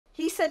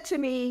he said to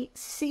me,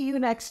 "See you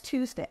next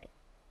Tuesday."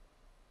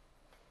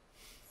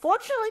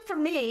 Fortunately for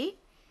me,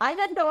 I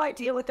had no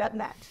idea what that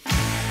meant.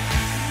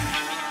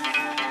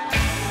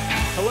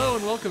 Hello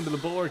and welcome to the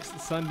Bulwark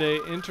Sunday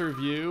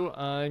interview.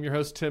 I'm your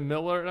host, Tim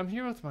Miller, and I'm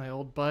here with my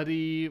old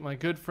buddy, my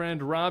good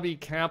friend, Robbie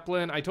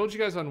Kaplan. I told you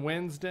guys on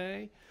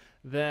Wednesday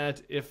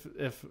that if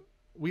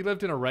we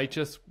lived in a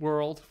righteous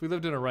world, if we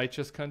lived in a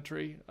righteous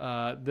country,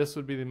 this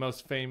would be the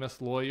most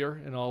famous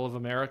lawyer in all of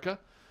America.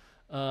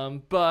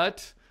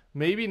 But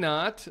maybe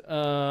not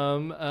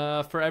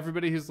for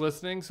everybody who's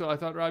listening. So I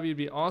thought, Robbie, it'd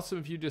be awesome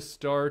if you just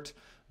start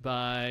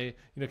by,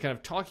 kind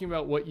of talking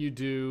about what you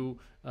do.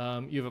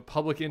 You have a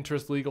public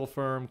interest legal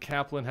firm,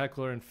 Kaplan,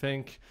 Heckler, and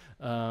Fink.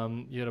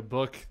 You had a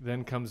book,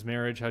 Then Comes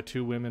Marriage, How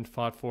Two Women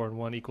Fought For and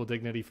Won Equal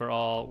Dignity for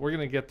All. We're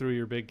going to get through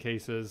your big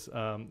cases.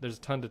 There's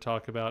a ton to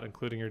talk about,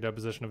 including your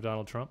deposition of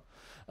Donald Trump.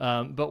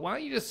 But why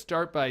don't you just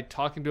start by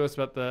talking to us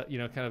about the,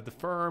 kind of the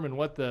firm and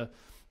what the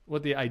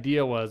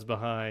idea was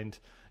behind,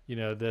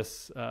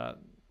 this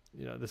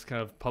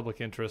kind of public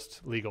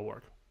interest legal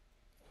work.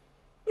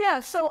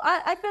 Yeah, so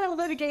I've been a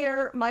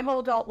litigator my whole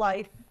adult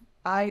life.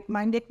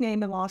 My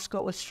nickname in law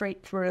school was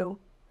Straight Through,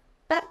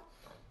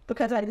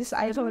 because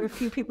I was only a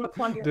few people at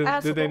one year.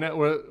 Did they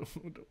know?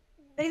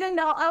 They didn't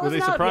know. Were they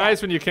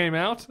surprised when you came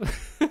out?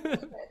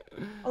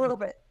 A little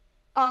bit.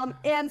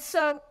 And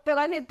so, but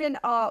I had been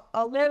a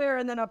lawyer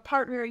and then a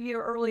partner a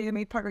year earlier. I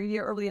made partner a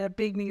year earlier at a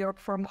big New York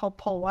firm called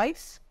Paul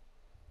Weiss.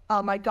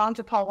 I'd gone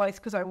to Paul Weiss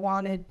because I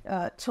wanted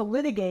to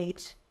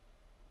litigate.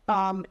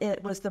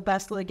 It was the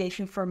best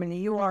litigation firm in New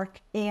York.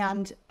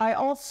 And I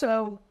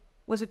also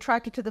was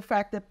attracted to the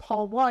fact that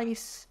Paul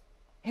Weiss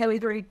had a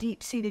very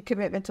deep-seated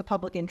commitment to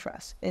public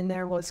interest. And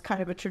there was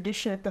kind of a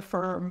tradition at the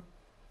firm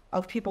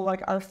of people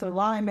like Arthur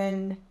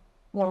Lyman,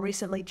 more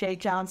recently Jay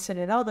Johnson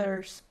and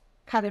others,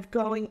 kind of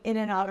going in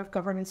and out of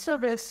government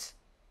service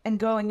and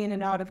going in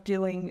and out of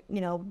doing,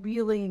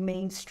 really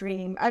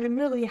mainstream,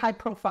 really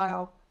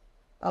high-profile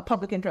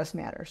public interest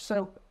matters.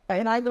 So,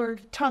 and I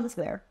learned tons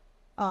there.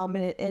 And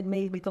it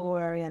made me the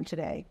lawyer I am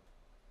today.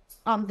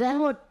 Then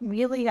what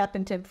really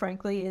happened, Tim,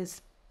 frankly,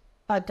 is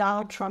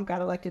Donald Trump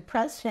got elected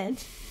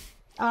president.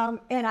 And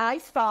I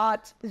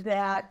thought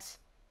that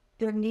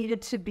there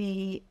needed to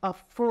be a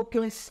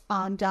focus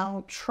on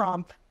Donald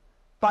Trump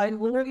by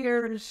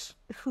lawyers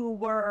who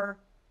were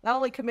not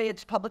only committed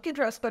to public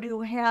interest, but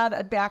who had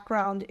a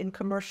background in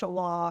commercial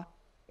law,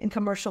 in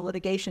commercial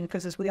litigation,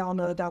 because as we all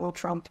know, Donald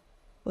Trump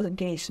was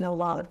engaged in a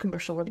lot of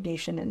commercial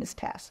litigation in his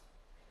past.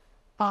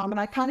 And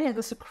I kind of had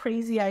this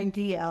crazy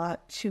idea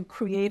to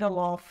create a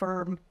law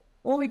firm.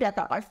 Let me back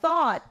up. I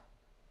thought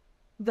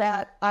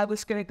that I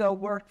was going to go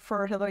work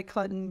for Hillary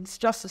Clinton's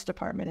Justice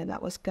Department, and then I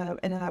was going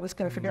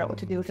to figure out what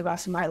to do with the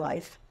rest of my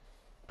life.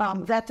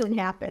 That didn't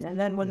happen. And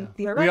then when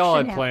the election we all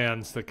had happened,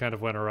 plans that kind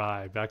of went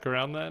awry back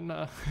around then.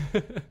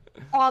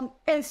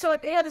 And so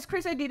I had this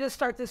crazy idea to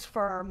start this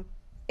firm,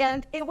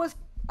 and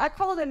I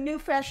call it a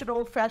new-fashioned,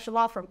 old-fashioned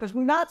law firm because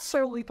we're not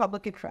solely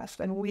public interest,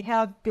 and we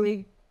have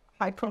big,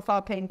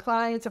 high-profile paying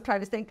clients. I'm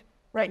trying to think.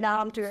 Right now,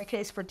 I'm doing a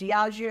case for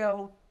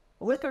Diageo,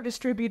 a liquor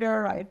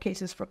distributor. I have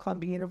cases for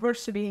Columbia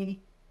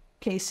University,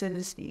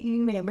 cases,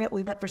 you name it.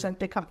 We represent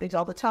big companies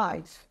all the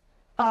time,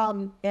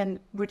 and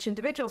rich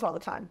individuals all the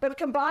time. But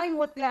combined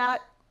with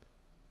that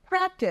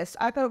practice,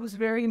 I thought it was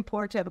very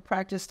important to have a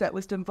practice that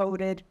was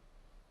devoted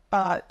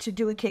to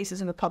doing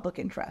cases in the public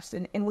interest.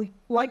 And we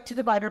like to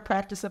divide our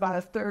practice about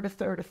a third. A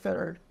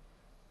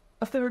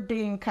third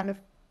being kind of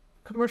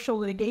commercial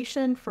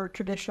litigation for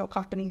traditional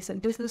companies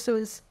and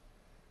businesses.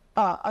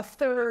 A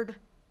third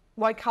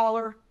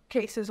white-collar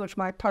cases, which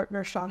my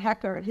partner Sean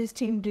Heckler and his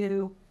team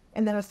do.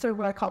 And then a third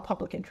what I call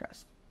public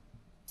interest.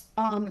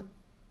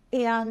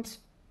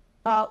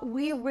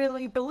 We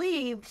really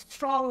believed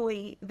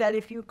strongly that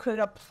if you could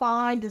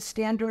apply the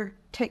standard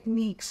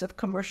techniques of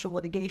commercial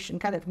litigation,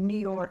 kind of New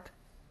York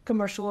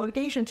commercial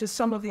litigation, to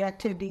some of the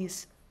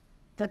activities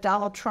that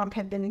Donald Trump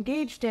had been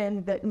engaged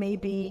in, that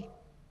maybe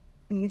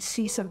you'd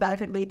see some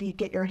benefit, maybe you'd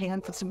get your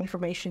hands on some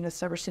information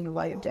that's never seen the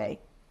light of day.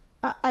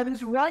 I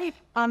was right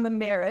on the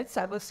merits.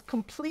 I was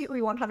completely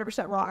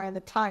 100% wrong on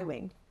the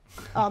timing.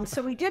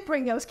 So we did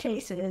bring those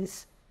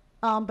cases,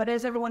 but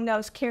as everyone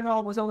knows,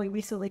 Carroll was only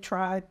recently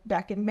tried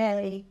back in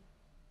May,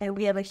 and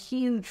we have a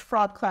huge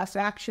fraud class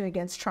action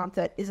against Trump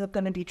that isn't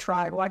going to be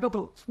tried. Well, I hope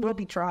it will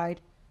be tried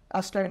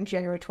starting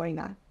January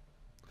 29th.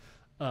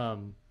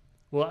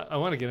 Well, I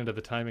want to get into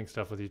the timing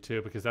stuff with you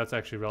too, because that's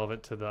actually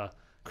relevant to the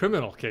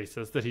criminal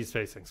cases that he's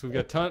facing. So we've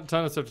got a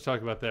ton of stuff to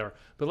talk about there.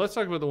 But let's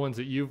talk about the ones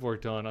that you've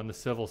worked on the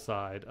civil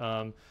side.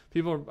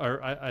 People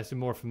are I assume,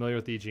 more familiar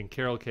with the E.G.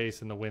 Carroll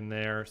case and the win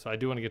there. So I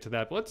do want to get to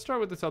that. But let's start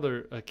with this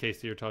other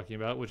case that you're talking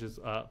about, which is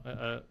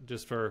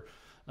just for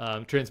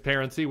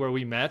transparency, where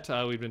we met.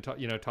 We've been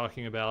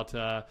talking about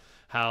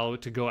how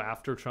to go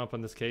after Trump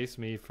on this case,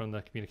 me from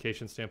the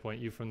communication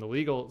standpoint, you from the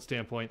legal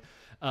standpoint.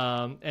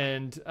 Why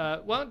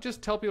don't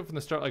just tell people from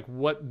the start, like,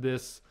 what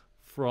this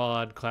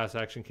fraud class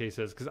action case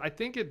is, because I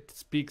think it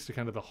speaks to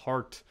kind of the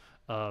heart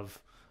of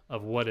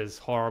what is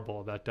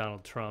horrible about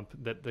Donald Trump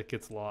that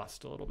gets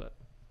lost a little bit.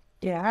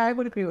 Yeah, I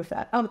would agree with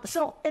that.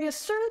 So at a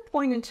certain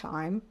point in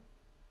time,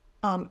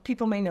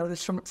 people may know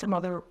this from some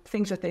other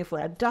things that they've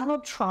read.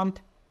 Donald Trump,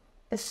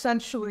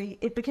 essentially,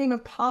 it became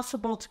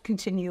impossible to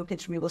continue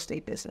his real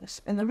estate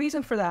business. And the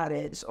reason for that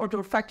is, or to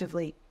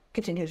effectively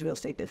continue his real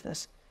estate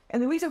business.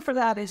 And the reason for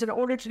that is in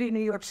order to do New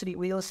York City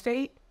real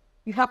estate,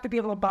 you have to be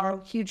able to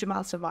borrow huge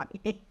amounts of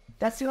money.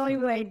 That's the only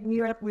way New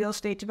York real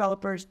estate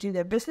developers do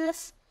their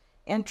business.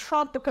 And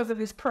Trump, because of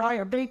his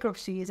prior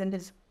bankruptcies and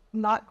his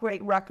not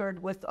great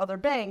record with other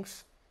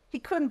banks, he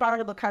couldn't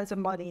borrow the kinds of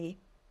money,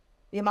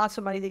 the amounts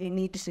of money that he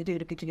needs to do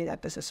to continue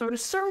that business. So at a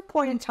certain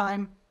point in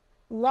time,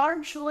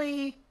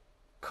 largely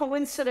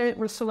coincident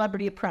with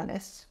Celebrity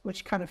Apprentice,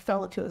 which kind of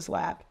fell into his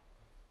lap,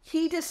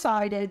 he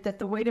decided that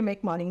the way to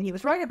make money, and he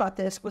was right about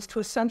this, was to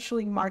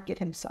essentially market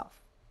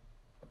himself.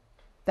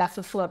 That's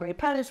what Celebrity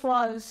Apprentice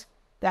was.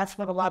 That's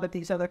what a lot of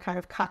these other kind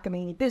of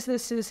cockamamie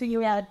businesses that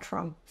you had,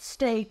 Trump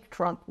Steak,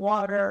 Trump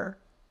Water,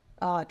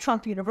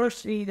 Trump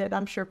University, that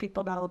I'm sure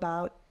people know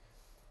about.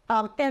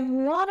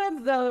 And one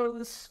of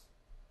those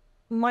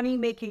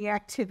money-making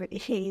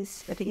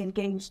activities that he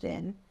engaged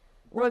in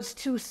was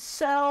to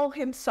sell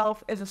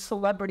himself as a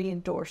celebrity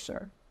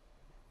endorser.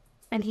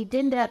 And he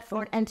did that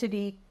for an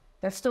entity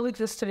that still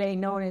exists today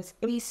known as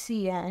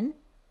ACN,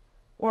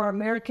 or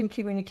American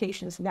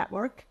Communications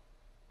Network.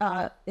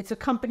 It's a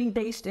company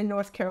based in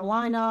North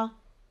Carolina.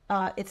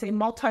 It's a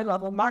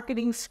multi-level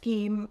marketing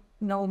scheme,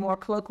 known more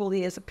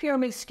colloquially as a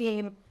pyramid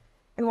scheme.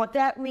 And what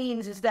that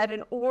means is that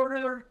in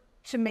order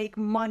to make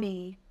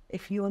money,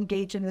 if you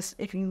engage in this,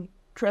 if you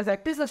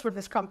transact business with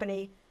this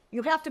company,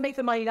 you have to make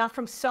the money not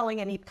from selling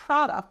any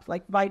product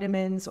like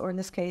vitamins or in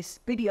this case,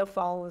 video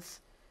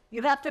phones.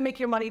 You have to make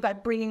your money by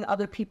bringing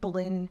other people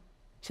in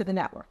to the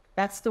network.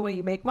 That's the way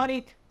you make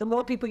money. The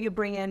more people you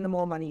bring in, the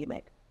more money you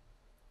make.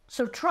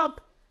 So Trump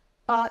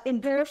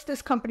embarrassed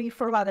this company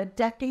for about a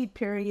decade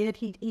period.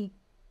 He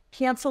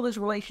canceled his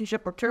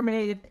relationship or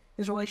terminated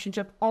his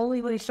relationship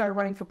only when he started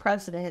running for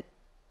president.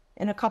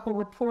 And a couple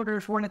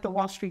reporters, one at the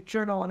Wall Street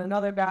Journal and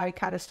another guy,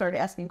 kind of started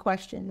asking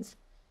questions.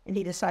 And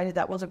he decided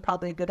that wasn't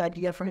probably a good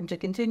idea for him to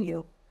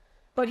continue.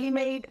 But he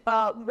made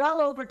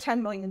well over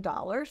 $10 million.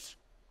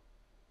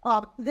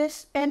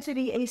 This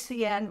entity,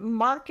 ACN,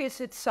 markets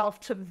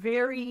itself to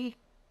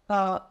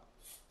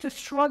to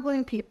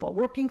struggling people,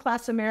 working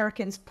class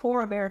Americans,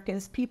 poor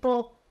Americans,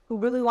 people who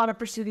really want to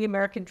pursue the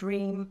American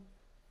dream,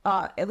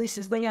 at least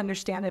as they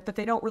understand it, but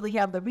they don't really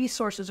have the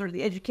resources or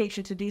the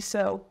education to do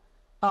so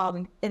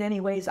in any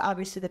ways,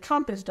 obviously, that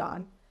Trump has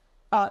done.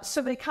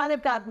 So they kind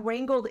of got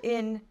wrangled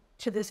in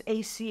to this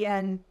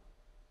ACN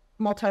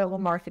multi-level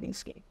marketing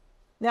scheme.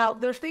 Now,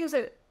 there's things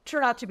that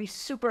turn out to be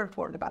super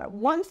important about it.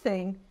 One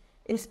thing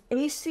is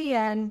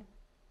ACN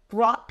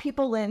brought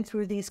people in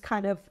through these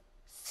kind of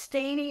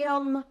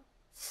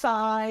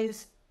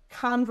stadium-size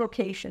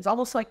convocations,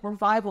 almost like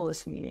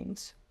revivalist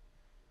meetings,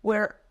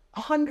 where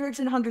hundreds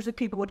and hundreds of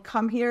people would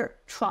come hear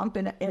Trump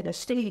in a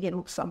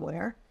stadium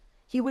somewhere.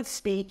 He would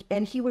speak,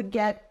 and he would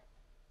get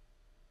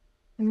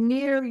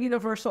near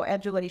universal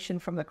adulation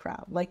from the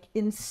crowd, like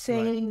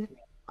insane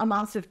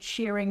amounts of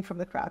cheering from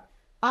the crowd.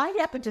 I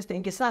happen to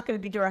think it's not going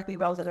to be directly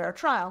relevant to our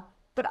trial,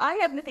 but I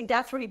happen to think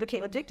that's where he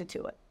became addicted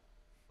to it.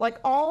 Like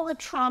all the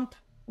Trump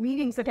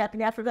meetings that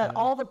happened after that,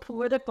 all the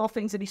political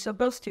things that he's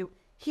supposed to,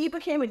 he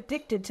became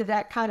addicted to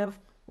that kind of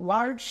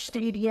large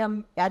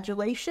stadium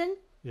adulation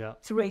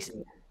through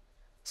ACN.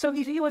 So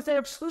he was their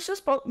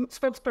exclusive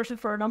spokesperson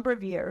for a number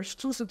of years,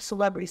 exclusive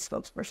celebrity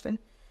spokesperson.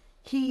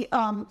 He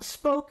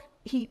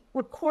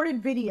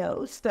recorded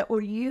videos that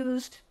were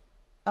used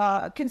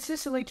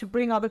consistently to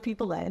bring other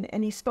people in,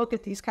 and he spoke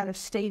at these kind of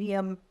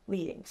stadium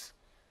meetings.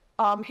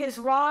 His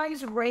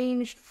rise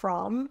ranged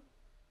from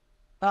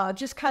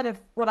just kind of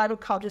what I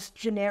would call just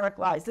generic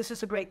lies. This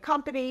is a great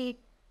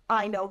company.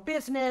 I know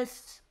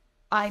business.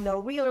 I know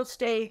real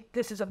estate.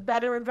 This is a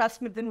better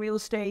investment than real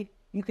estate.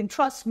 You can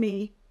trust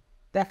me,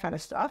 that kind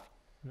of stuff.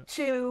 Yeah.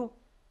 To,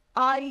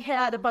 I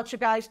had a bunch of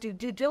guys do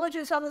due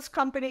diligence on this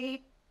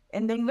company,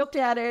 and they looked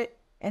at it,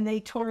 and they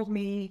told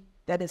me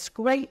that it's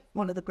great,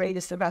 one of the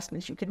greatest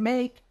investments you can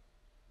make.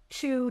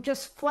 To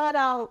just flat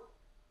out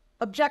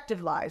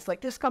objective lies,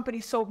 like this company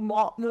sold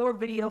more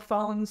video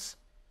phones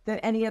than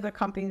any other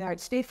company in the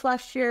United States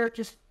last year,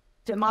 just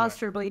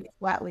demonstrably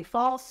flatly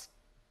false.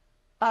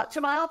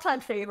 To my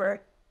all-time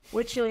favorite,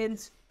 which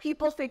is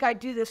people think I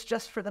do this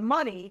just for the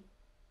money,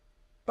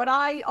 but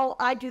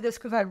I do this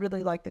because I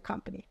really like the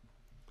company.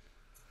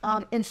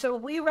 And so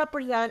we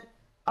represent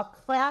a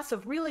class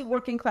of really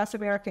working class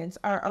Americans.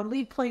 Our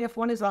lead plaintiff,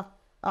 one is a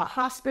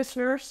hospice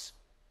nurse,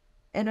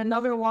 and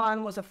another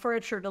one was a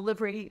furniture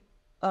delivery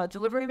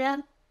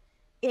man.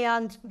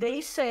 And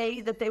they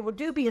say that they were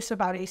dubious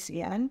about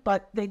ACN,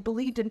 but they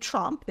believed in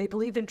Trump. They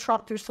believed in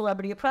Trump through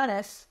Celebrity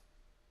Apprentice,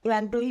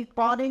 and they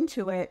bought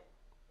into it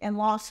and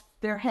lost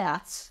their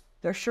hats,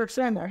 their shirts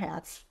and their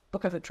hats,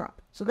 because of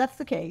Trump. So that's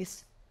the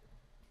case.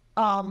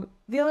 The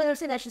only other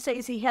thing I should say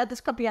is he had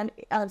this company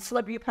on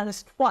Celebrity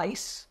Apprentice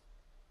twice.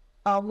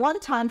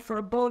 One time for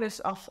a bonus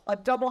of a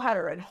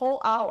doubleheader, a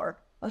whole hour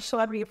of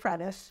Celebrity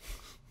Apprentice.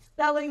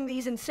 selling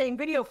these insane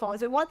video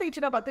phones. And one thing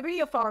to know about the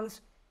video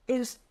phones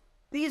is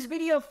these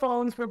video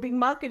phones were being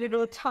marketed at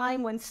a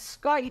time when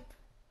Skype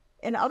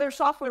and other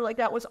software like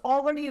that was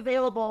already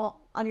available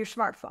on your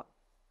smartphone.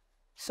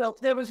 So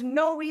there was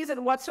no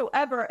reason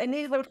whatsoever. And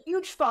these were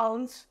huge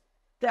phones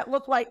that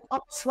looked like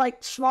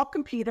small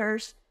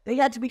computers. They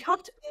had to be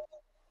hooked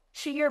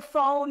to your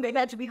phone. They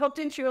had to be hooked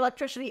into your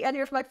electricity. And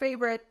here's my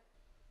favorite.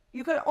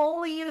 You could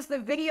only use the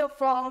video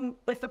phone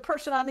if the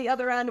person on the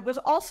other end was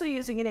also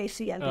using an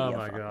ACN video phone. Oh,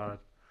 my God.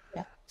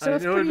 Yeah. So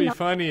it would be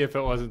funny if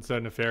it wasn't so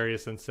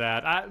nefarious and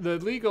sad. I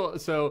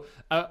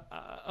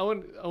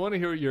want to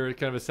hear your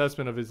kind of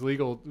assessment of his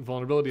legal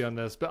vulnerability on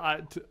this.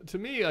 But to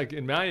me, like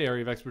in my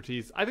area of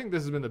expertise, I think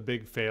this has been the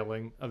big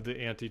failing of the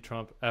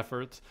anti-Trump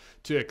efforts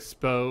to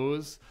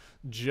expose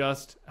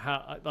just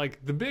how,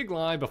 like, the big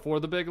lie before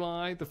the big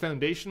lie, the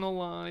foundational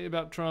lie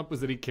about Trump was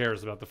that he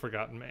cares about the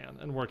forgotten man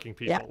and working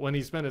people when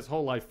he spent his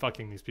whole life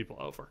fucking these people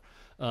over.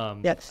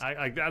 Yes.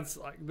 That's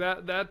like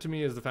that to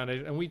me is the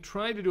foundation. And we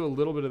tried to do a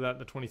little bit of that in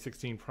the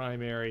 2016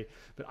 primary,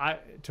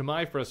 but to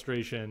my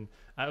frustration,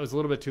 it was a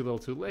little bit too little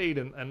too late,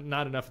 and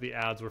not enough of the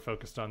ads were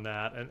focused on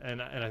that.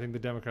 And I think the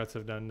Democrats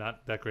have done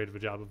not that great of a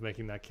job of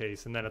making that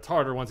case. And then it's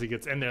harder once he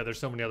gets in there. There's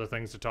so many other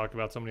things to talk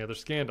about, so many other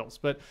scandals.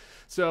 But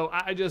so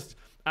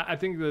I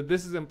think that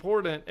this is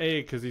important,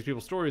 A, because these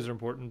people's stories are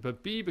important,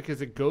 but B,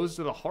 because it goes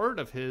to the heart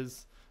of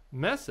his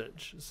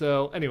message.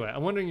 So anyway,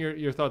 I'm wondering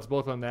your thoughts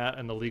both on that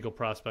and the legal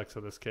prospects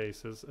of this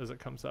case as it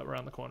comes up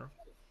around the corner.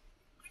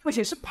 Which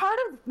is part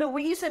of the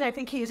reason I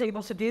think he is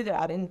able to do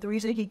that, and the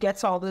reason he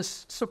gets all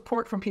this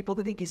support from people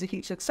who think he's a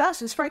huge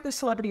success is, frankly,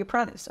 Celebrity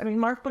Apprentice. I mean,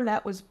 Mark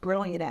Burnett was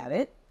brilliant at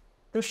it.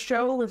 The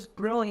show was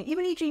brilliant.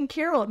 Even Eugene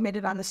Carroll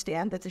admitted on the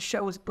stand that the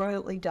show was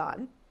brilliantly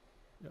done.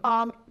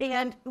 Yep.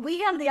 And we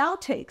have the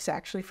outtakes,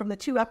 actually, from the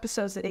 2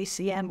 episodes that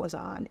ACN was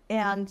on,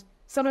 and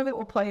some of it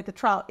will play at the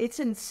trial. It's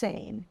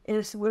insane. It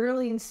is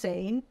literally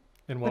insane.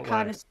 In what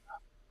way?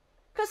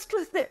 Because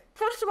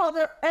first of all,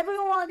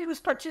 everyone who's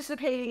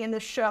participating in the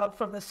show,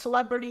 from the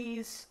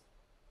celebrities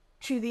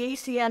to the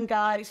ACN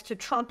guys to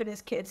Trump and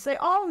his kids, they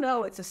all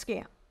know it's a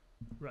scam.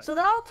 Right. So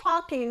they're all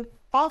talking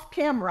off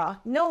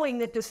camera, knowing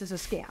that this is a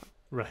scam.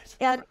 Right.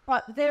 And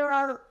there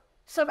are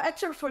some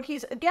excerpts where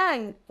he's,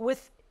 again,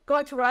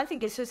 going to what I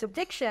think is his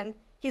addiction,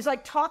 he's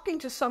like talking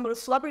to some of the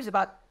celebrities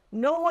about,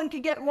 no one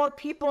can get more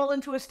people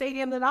into a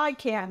stadium than I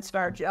can,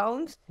 Star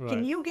Jones. Right.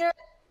 Can you get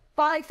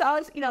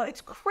 5,000? You know,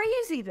 it's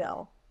crazy,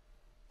 though.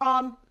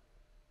 And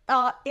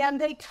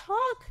they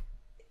talk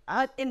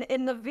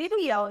in the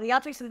video, in the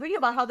outtakes of the video,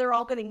 about how they're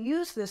all going to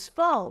use this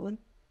phone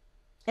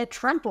at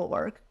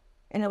Bulwark,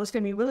 and it was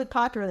going to be really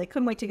popular. They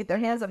couldn't wait to get their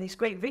hands on these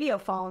great video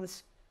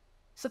phones.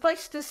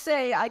 Suffice to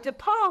say, I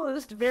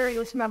deposed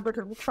various members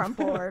of the Trump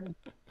board,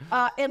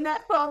 and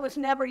that phone was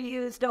never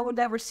used. No one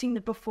had ever seen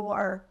it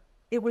before.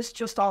 It was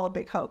just all a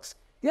big hoax.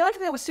 The other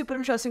thing that was super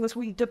interesting was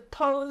we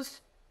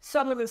deposed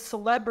some of the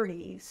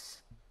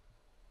celebrities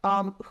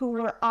who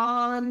were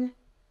on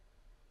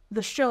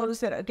the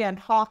shows that, again,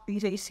 hawk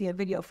these ACN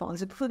video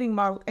phones, including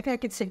I think I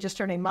could say just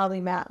her name,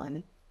 Marley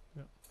Matlin,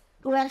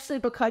 who actually,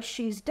 because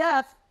she's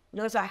deaf,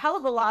 knows a hell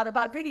of a lot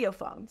about video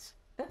phones.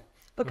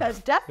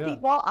 Because deaf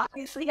people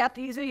obviously have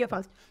to use video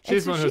phones.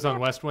 She's the one who's on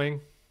West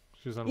Wing.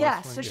 She was on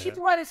West Wing. So she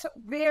provided some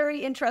very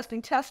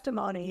interesting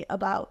testimony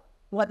about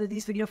whether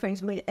these video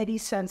phones made any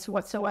sense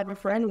whatsoever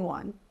for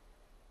anyone.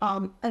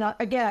 And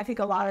again, I think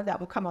a lot of that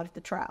will come out at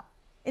the trial.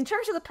 In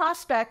terms of the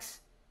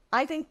prospects,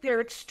 I think they're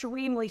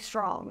extremely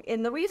strong.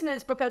 And the reason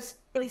is because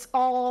it's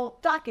all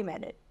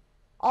documented.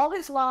 All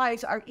his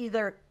lies are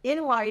either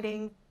in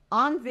writing,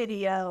 on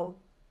video,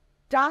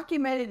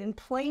 documented in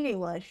plain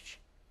English.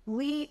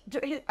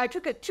 I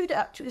took it to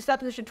this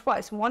deposition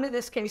twice, one in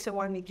this case and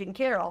one in Eugene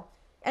Carroll.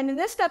 And in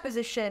this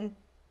deposition,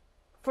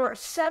 for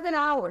 7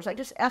 hours, I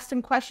just asked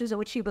him questions in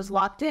which he was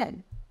locked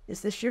in.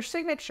 Is this your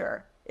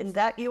signature? Is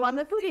that you on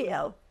the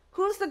video?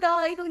 Who's the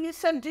guy who you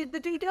said did the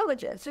due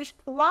diligence? So he's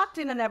locked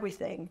in and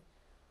everything.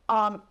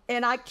 And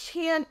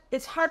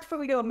it's hard for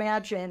me to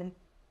imagine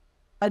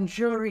a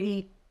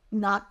jury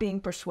not being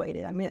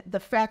persuaded. I mean, the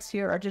facts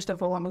here are just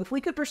overwhelming. If we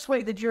could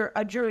persuade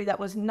a jury that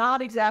was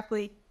not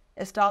exactly,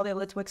 as Dahlia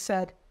Litwick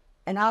said,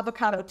 an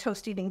avocado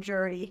toast eating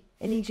jury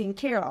in Eugene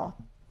Carroll,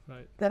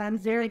 right, then I'm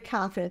very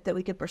confident that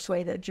we could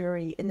persuade a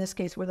jury in this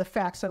case where the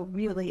facts are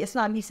really, it's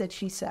not he said,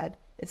 she said.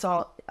 It's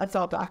all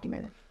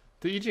documented.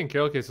 The Eugene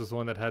Carroll case was the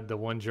one that had the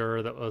one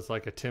juror that was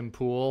like a Tim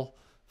Pool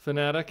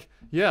fanatic.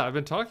 Yeah, I've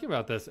been talking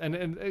about this,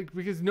 and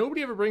because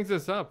nobody ever brings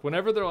this up.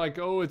 Whenever they're like,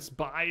 "Oh, it's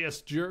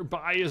biased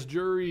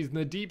juries in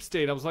the deep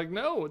state," I was like,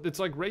 "No, it's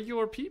like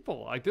regular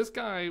people." Like this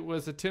guy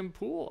was a Tim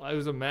Pool. I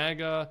was a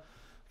MAGA,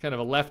 kind of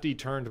a lefty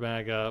turned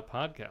MAGA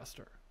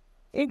podcaster.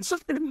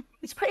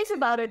 It's crazy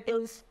about it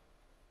is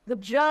the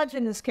judge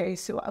in this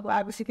case, who I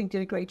obviously think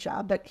did a great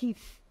job, but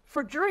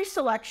for jury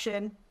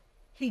selection,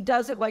 he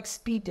does it like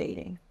speed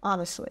dating.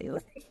 Honestly.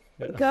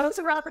 He goes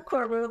around the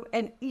courtroom,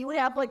 and you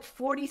have like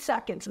 40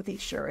 seconds with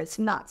each juror. It's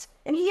nuts.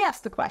 And he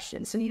asks the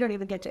questions, and you don't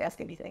even get to ask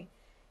anything.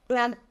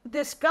 And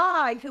this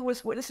guy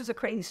this is a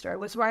crazy story,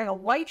 was wearing a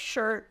white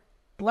shirt,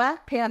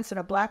 black pants and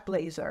a black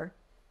blazer.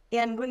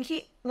 And when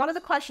one of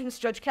the questions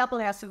Judge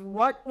Kaplan asked him,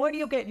 where do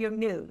you get your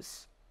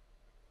news?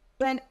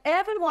 And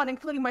everyone,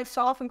 including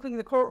myself, including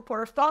the court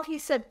reporter, thought he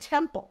said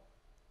temple.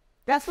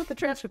 That's what the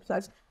transcript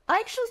says. I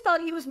actually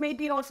thought he was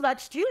maybe an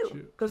Orthodox Jew,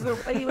 because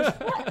he was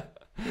black.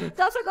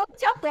 So I was like, oh,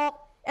 temple.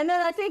 And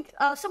then I think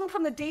someone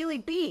from the Daily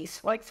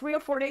Beast, like 3 or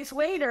 4 days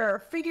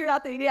later, figured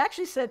out that he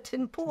actually said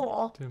tin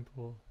pool. Tin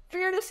pool.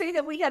 Fair to say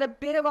that we had a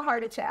bit of a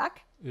heart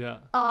attack. Yeah.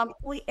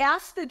 We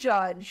asked the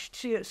judge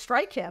to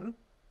strike him.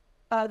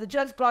 The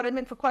judge brought him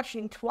in for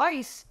questioning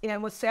twice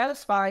and was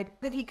satisfied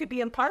that he could be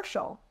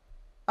impartial.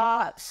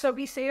 So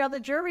we stayed on the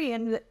jury,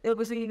 and it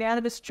was a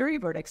unanimous jury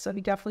verdict. So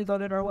he definitely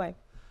voted our way.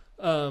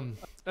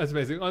 That's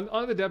amazing.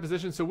 On the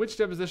deposition, so which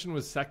deposition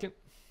was second?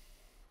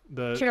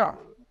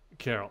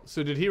 Carroll.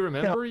 So did he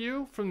remember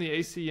you from the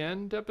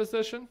ACN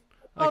deposition?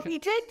 Oh, he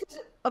did.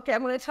 Okay,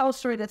 I'm going to tell a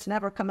story that's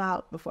never come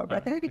out before, but I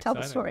think I can tell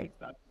the story.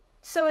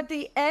 So at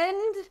the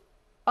end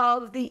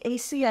of the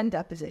ACN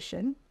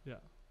deposition,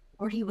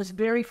 where he was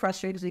very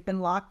frustrated because he'd been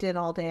locked in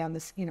all day on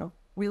this,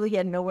 really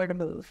had nowhere to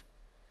move.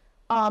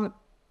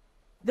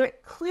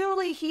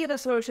 Clearly he and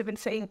his lawyers have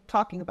been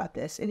talking about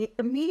this, and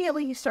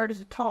immediately he started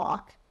to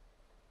talk,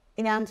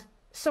 and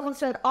someone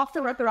said, off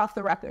the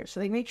record. So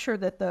they made sure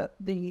that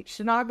the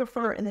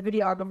stenographer and the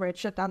videographer had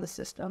shut down the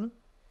system.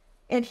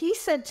 And he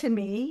said to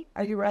me,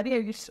 are you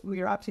ready?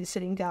 You're obviously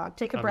sitting down.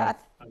 Take a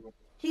breath.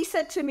 He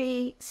said to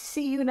me,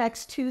 see you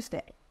next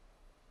Tuesday.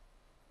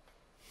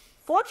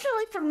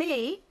 Fortunately for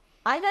me,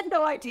 I had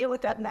no idea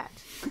what that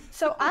meant.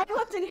 So I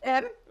looked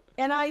at him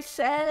and I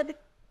said,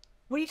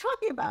 what are you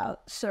talking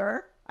about,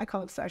 sir? I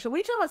call him sir. So what are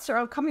you talking about, sir?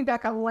 I'm coming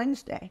back on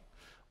Wednesday.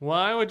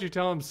 Why would you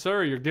tell him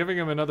sir? You're giving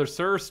him another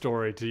sir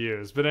story to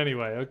use. But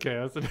anyway,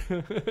 okay.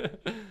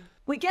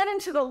 We get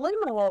into the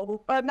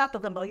limo, not the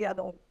limo,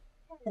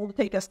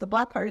 the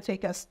black car to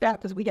take us back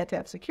because we had to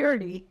have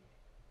security.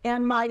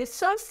 And my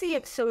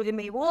associate said to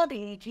me,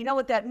 Robbie, do you know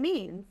what that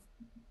means?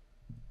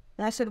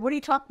 And I said, what are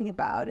you talking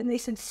about? And they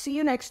said, see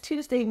you next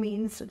Tuesday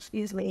means,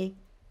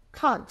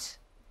 cunt.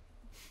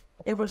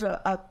 It was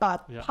a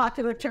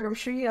popular term, I'm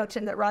sure you know,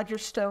 Tim, that Roger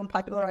Stone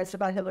popularized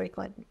about Hillary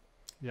Clinton.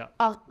 Yeah.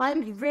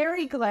 I'm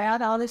very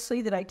glad,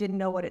 honestly, that I didn't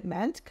know what it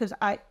meant, because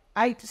I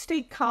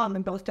stayed calm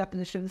in both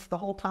depositions the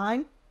whole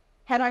time.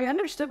 Had I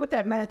understood what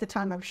that meant at the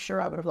time, I'm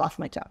sure I would have lost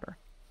my temper.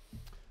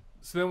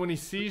 So then when he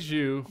sees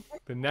you,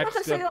 the next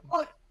step...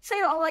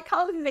 Say all like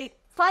colleagues, they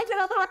find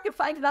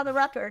another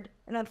record,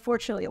 and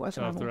unfortunately it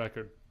wasn't off the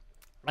record.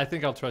 I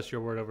think I'll trust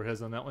your word over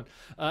his on that one.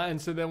 And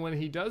so then when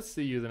he does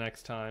see you the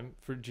next time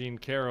for Jean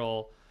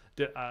Carroll,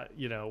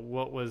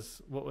 what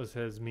was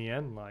his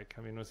mien like?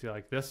 I mean, was he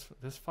like this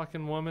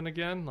fucking woman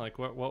again? Like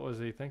what was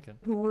he thinking?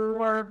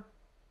 More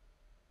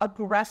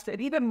aggressive,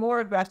 even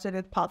more aggressive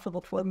if possible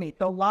toward me.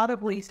 So a lot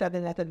of what he said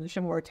in that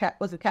position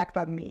was attacked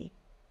by me.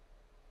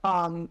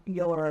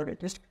 You're a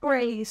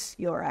disgrace.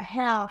 You're a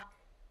hack.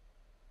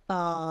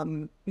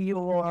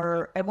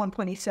 At one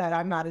point he said,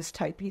 I'm not his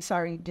type. He's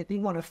sorry, he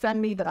didn't want to offend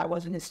me, but I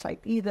wasn't his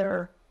type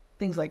either.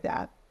 Things like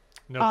that.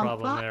 No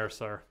problem there,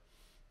 sir.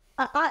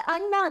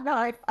 I'm not,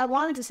 no, I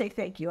wanted to say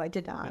thank you. I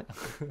did not.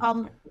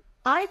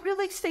 I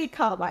really stayed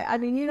calm. I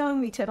mean, you know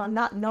me, Ted, I'm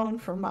not known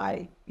for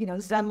my,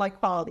 Zen-like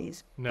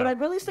qualities. No. But I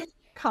really stayed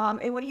calm.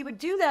 And when he would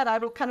do that, I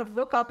would kind of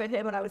look up at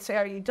him and I would say,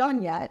 are you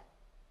done yet?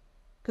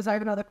 Because I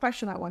have another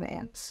question I want to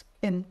answer.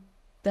 And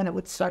then it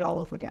would start all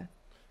over again.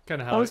 Kind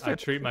of how I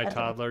treat my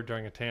toddler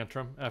during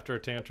after a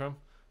tantrum.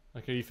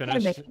 Like, are you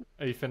finished?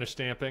 Are you finished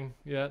stamping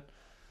yet?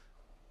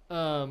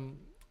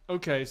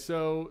 Okay,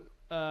 so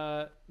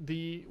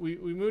we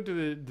moved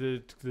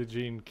to the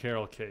Jean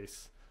Carroll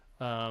case.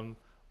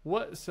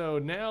 So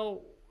now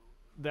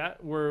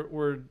that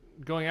we're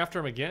going after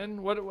him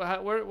again,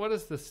 what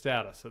is the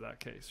status of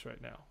that case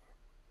right now?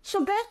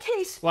 So that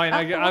case, well,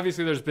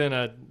 obviously there's been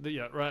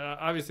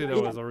obviously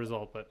there was a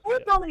result, but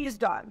everybody is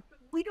done.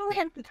 We don't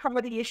have to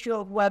cover the issue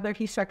of whether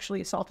he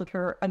sexually assaulted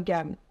her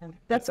again.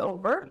 That's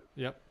over.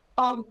 Yep.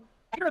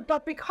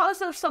 But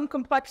because of some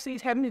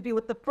complexities having to do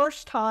with the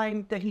first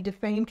time that he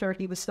defamed her,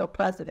 he was still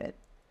president.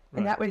 Right.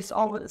 And that was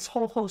all this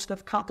whole host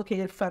of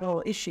complicated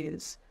federal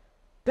issues.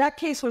 That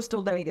case was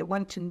delayed. It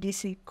went to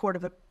DC Court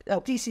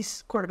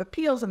of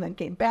Appeals and then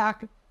came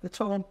back. That's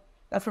what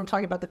I'm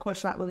talking about, the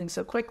court's not moving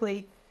so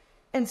quickly.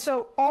 And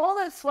so all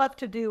that's left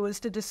to do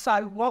is to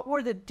decide what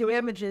were the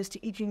damages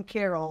to Jean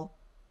Carroll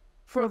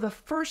for the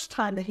first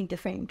time that he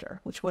defamed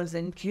her, which was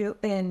in June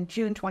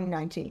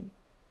 2019.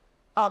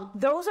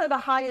 Those are the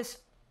highest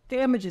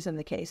damages in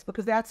the case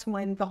because that's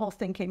when the whole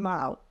thing came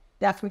out.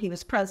 That's when he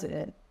was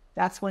president.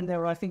 That's when there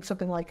were, I think,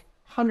 something like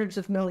hundreds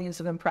of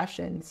millions of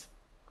impressions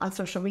on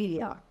social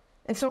media.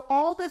 And so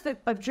all that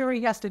a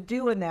jury has to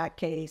do in that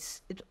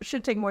case, it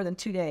should take more than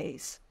 2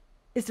 days,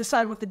 is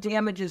decide what the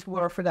damages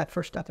were for that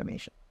first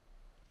defamation.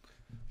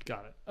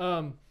 Got it.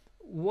 I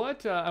want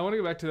to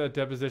go back to that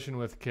deposition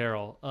with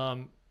Carroll.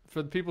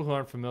 For the people who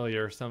aren't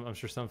familiar, I'm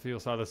sure some people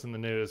saw this in the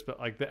news, but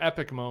like the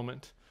epic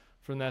moment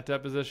from that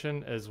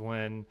deposition is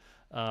when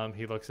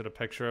He looks at a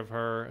picture of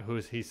her, who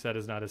he said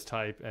is not his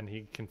type, and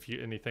he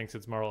thinks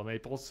it's Marla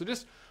Maples. So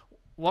just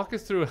walk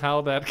us through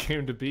how that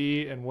came to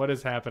be and what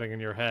is happening in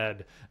your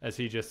head as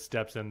he just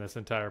steps in this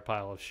entire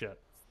pile of shit.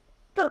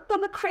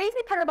 The crazy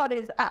part about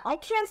it is I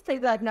can't say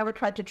that I've never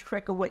tried to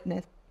trick a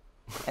witness,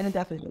 and it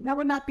definitely that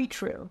would not be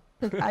true.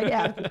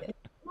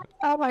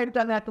 I might have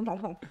done that,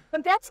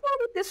 but that's not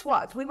what this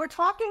was. We were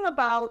talking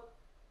about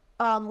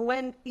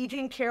when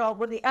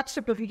the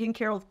excerpt of Eugene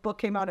Carroll's book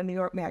came out in New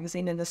York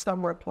Magazine in the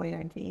summer of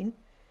 2019,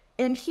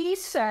 and he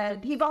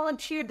said he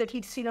volunteered that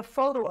he'd seen a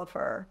photo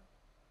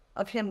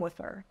of him with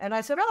her, and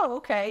I said, "Oh,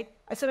 okay."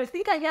 I said, "I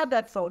think I have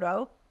that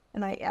photo,"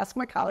 and I asked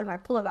my colleague, and I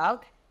pull it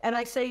out. And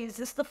I say, "Is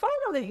this the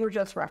photo that you were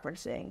just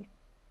referencing?"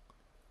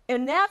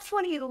 And that's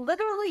when he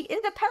literally,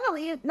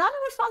 independently, not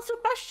in response to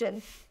a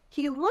question,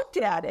 he looked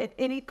at it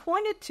and he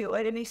pointed to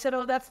it and he said,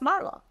 "Oh, that's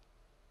Marla."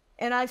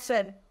 And I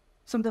said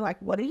something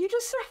like, "What did you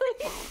just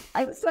say?"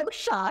 I was so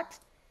shocked.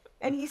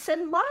 And he said,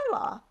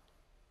 "Marla."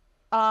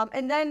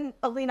 And then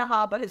Alina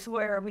Haba, his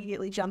lawyer,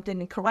 immediately jumped in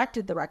and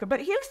corrected the record.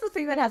 But here's the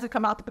thing that hasn't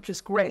come out, which is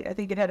great. I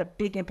think it had a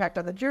big impact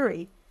on the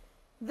jury.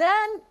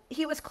 Then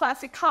he was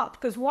classic cop,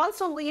 because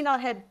once Alina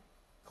had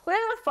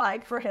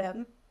clarified for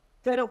him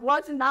that it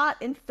was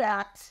not, in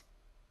fact,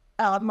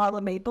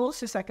 Marla Maples,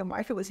 his second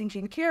wife, it was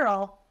Eugene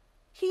Carroll,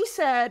 he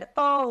said,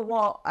 "Oh,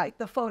 well, I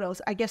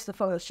guess the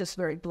photo's just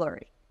very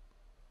blurry."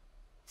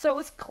 So it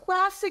was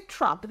classic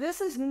Trump.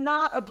 This is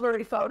not a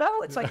blurry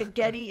photo. It's like a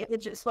Getty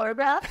Images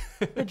photograph.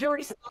 The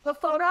jury saw the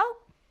photo.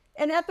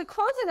 And at the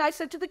closing, I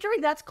said to the jury,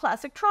 that's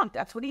classic Trump.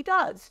 That's what he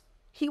does.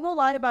 He will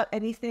lie about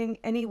anything,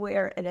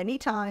 anywhere, at any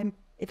time,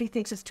 if he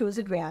thinks it's to his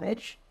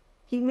advantage.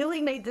 He knew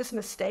he made this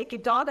mistake.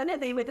 It dawned on him.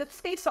 They made the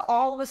mistake, so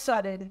all of a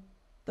sudden,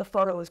 the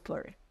photo was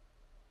blurry.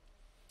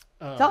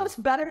 That was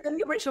better than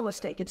the original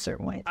mistake in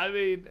certain ways. I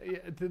mean,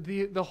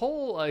 the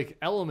whole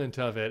element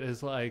of it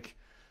is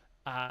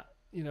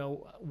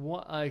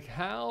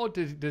how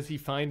does he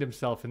find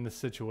himself in this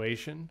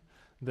situation?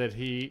 That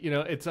he,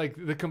 it's like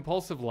the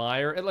compulsive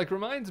liar. It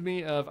reminds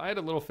me of, I had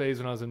a little phase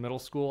when I was in middle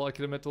school, I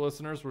could admit to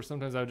listeners, where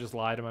sometimes I would just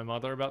lie to my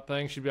mother about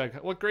things. She'd be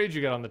like, "What grade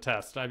you get on the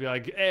test?" And I'd be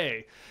like,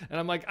 "A." And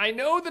I'm like, I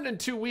know that in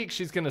 2 weeks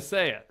she's going to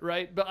say it,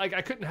 right? But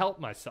I couldn't help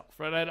myself,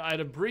 right? I had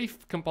a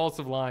brief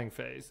compulsive lying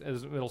phase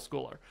as a middle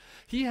schooler.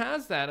 He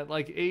has that at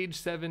age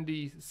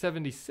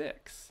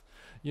 76.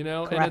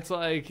 Correct. And it's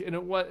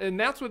and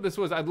that's what this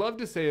was. I'd love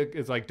to say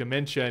it's like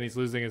dementia and he's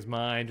losing his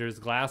mind or his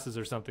glasses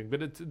or something,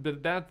 but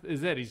that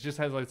is it. He just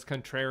has this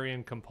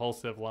contrarian,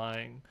 compulsive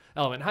lying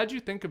element. How'd you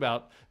think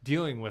about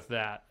dealing with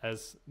that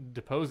as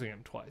deposing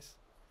him twice?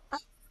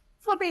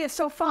 For me, it's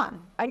so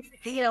fun. And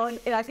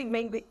I think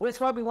maybe it's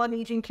probably one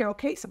Eugene Carroll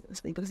case of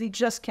this because he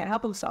just can't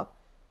help himself.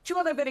 Two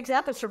other good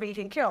examples from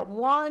Eugene Carroll.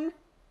 One,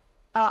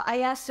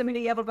 I asked him if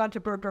he ever gone to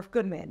Bergdorf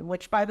Goodman,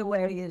 which, by the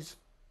way, is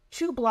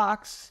 2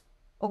 blocks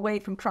away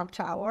from Trump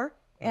Tower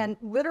and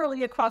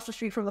literally across the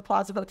street from the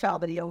Plaza Hotel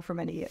that he owned for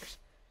many years.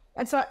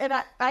 And so,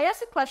 I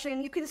asked a question,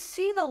 and you can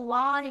see the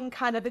line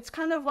it's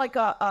kind of like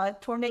a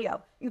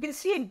tornado. You can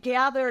see it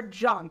gather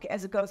junk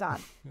as it goes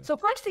on. So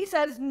first he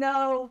says,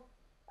 no,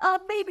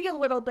 maybe a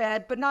little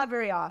bit, but not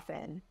very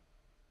often.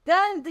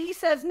 Then he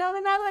says, no, now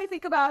that I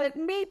think about it,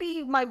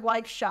 maybe my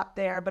wife shopped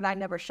there, but I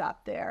never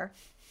shopped there.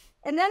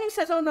 And then he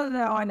says, oh, no,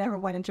 I never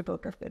went into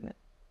Bergdorf Goodman.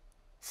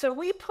 So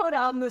we put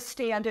on the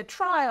stand at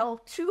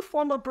trial 2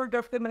 former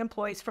Bergdorf Goodman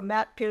employees from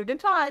that period in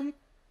time,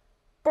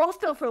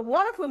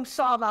 one of whom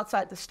saw him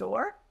outside the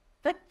store,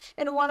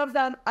 and one of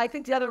them, I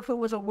think the other of whom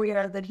was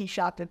aware that he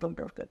shopped at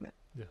Bergdorf Goodman.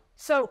 Yeah.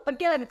 So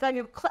again,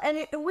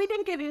 we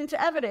didn't get into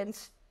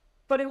evidence,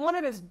 but in one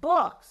of his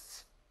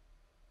books,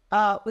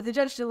 with the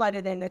judge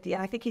delighted in at the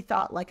end, I think he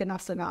thought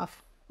enough's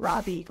enough,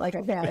 Robbie, I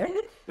get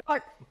it.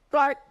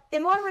 But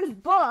in one of his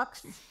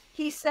books,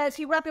 he says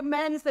he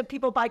recommends that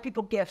people buy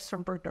people gifts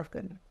from Bergdorf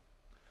Goodman.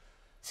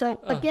 So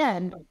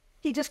again,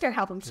 he just can't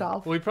help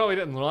himself. Well, he probably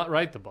didn't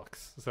write the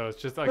books, so it's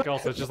just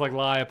it's just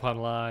lie upon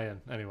lie. And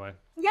anyway,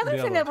 the other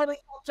thing that really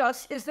helped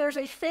us is there's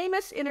a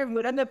famous interview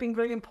that ended up being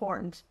very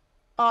important.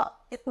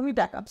 Let me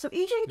back up. So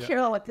Eugene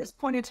Carroll at this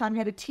point in time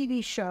had a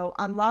TV show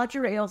on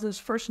Roger Ailes'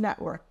 first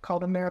network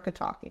called America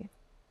Talking.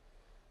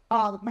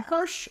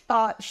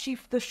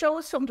 The show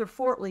was filmed at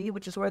Fort Lee,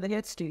 which is where they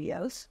had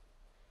studios.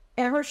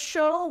 And her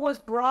show was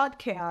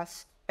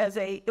broadcast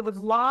it was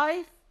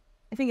live,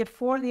 I think at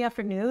 4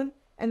 p.m,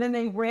 and then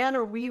they ran a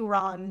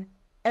rerun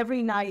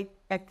every night.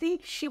 I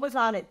think she was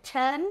on at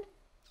 10,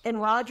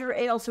 and Roger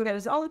Ailes, who had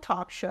his own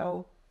talk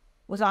show,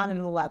 was on at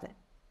 11.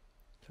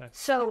 Okay.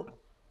 So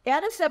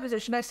at his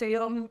deposition, I say,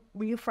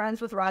 were you friends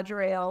with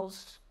Roger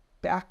Ailes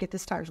back at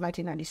this time? It was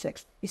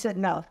 1996. He said,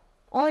 no,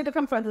 only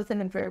become friends with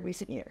him in very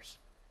recent years.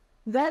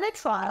 Then at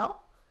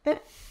trial,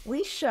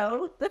 we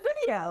showed the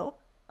video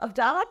of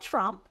Donald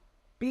Trump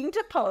being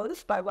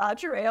deposed by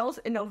Roger Ailes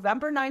in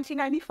November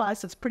 1995,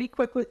 so it's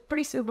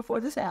pretty soon before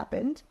this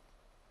happened.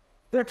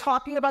 They're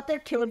talking about their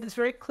killing. It's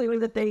very clear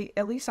that they,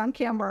 at least on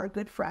camera, are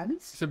good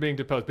friends. So being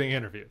deposed, being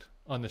interviewed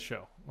on the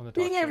show. On the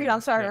being interviewed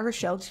on, sorry, on her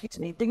show, excuse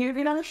me. Being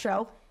interviewed on the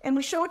show. And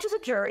we show it to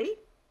the jury.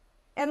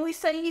 And we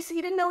say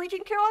he didn't know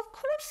Agent Carroll. Of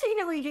course he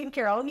knew Agent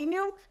Carroll. He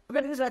knew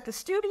when he was at the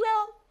studio.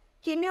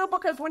 He knew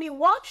because when he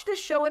watched the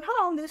show at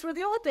home, these were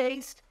the old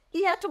days,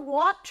 he had to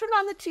turn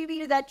on the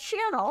TV to that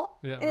channel.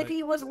 Yeah, and if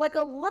he was like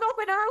a little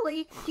bit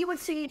early, he would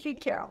see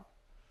Agent Carroll.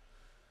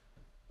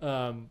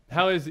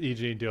 How is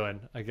E.G. doing,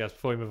 I guess,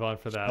 before we move on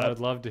for that? I would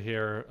love to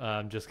hear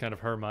just kind of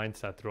her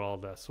mindset through all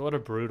this. What a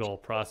brutal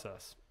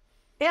process.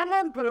 And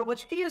then brutal,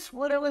 which she is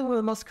literally one of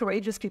the most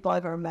courageous people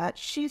I've ever met.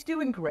 She's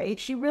doing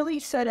great. She really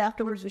said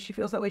afterwards that she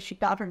feels that way. She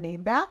got her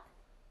name back.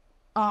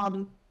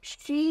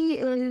 She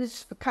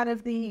is kind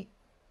of the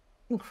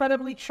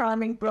incredibly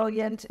charming,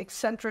 brilliant,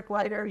 eccentric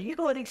writer you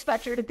would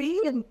expect her to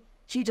be, and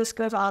she just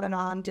goes on and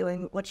on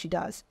doing what she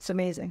does. It's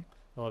amazing.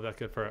 I love that.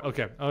 Good for her.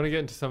 Okay, I want to get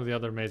into some of the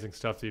other amazing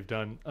stuff that you've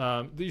done.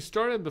 You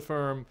started the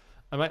firm.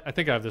 I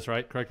think I have this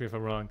right. Correct me if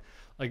I'm wrong.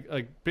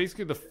 Like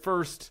basically the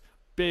first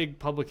big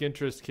public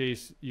interest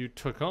case you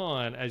took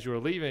on as you were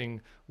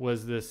leaving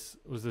was this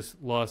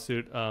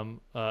lawsuit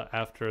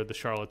after the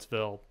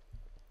Charlottesville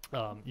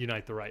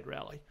Unite the Right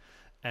rally,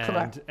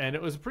 and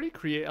it was pretty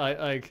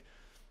creative.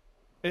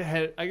 It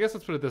had. I guess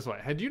let's put it this way: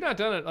 had you not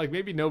done it, like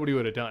maybe nobody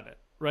would have done it.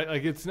 Right,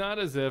 like it's not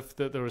as if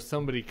that there was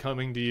somebody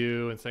coming to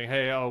you and saying,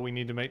 "Hey, we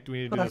need to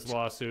do this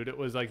lawsuit." It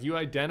was like you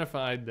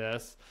identified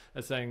this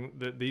as saying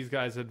that these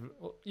guys had.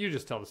 Well, you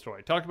just tell the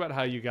story. Talk about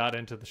how you got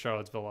into the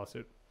Charlottesville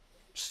lawsuit.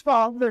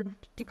 Well, the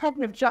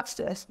Department of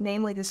Justice,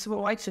 namely the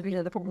Civil Rights Division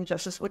of the Department of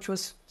Justice, which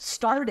was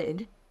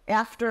started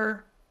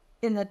after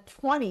in the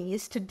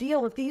 1920s to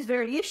deal with these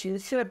very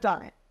issues, should have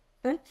done it.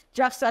 And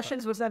Jeff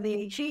Sessions was on the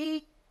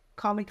AG.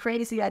 Call me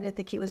crazy. I didn't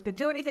think he was going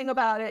to do anything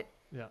about it.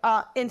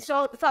 Yeah. And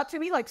so it thought to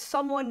me like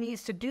someone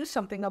needs to do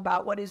something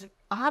about what is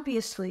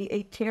obviously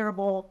a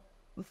terrible,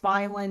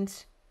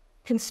 violent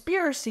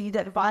conspiracy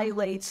that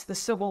violates the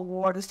Civil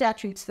War, the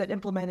statutes that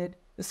implemented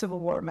the Civil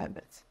War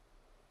amendments.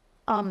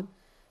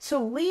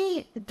 So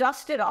we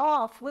dusted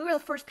off. We were the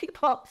first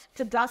people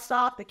to dust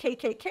off the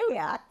KKK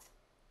Act,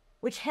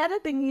 which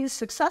hadn't been used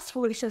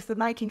successfully since the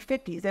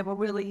 1950s.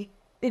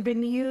 They'd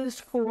been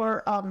used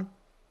for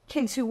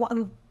kids who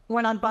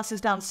went on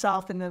buses down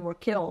south and then were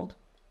killed.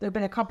 There have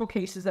been a couple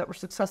cases that were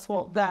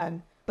successful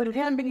then, but it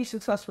hadn't been used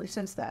successfully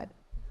since then.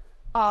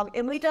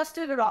 And we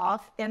dusted it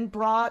off and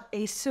brought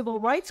a civil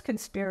rights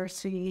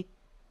conspiracy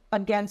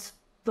against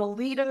the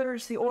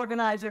leaders, the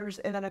organizers,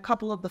 and then a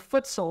couple of the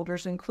foot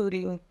soldiers,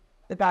 including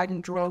the guy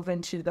who drove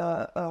into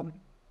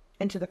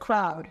the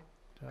crowd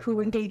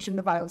who engaged in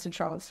the violence in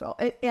Charlottesville.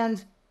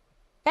 And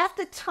at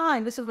the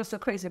time, this is what's so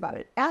crazy about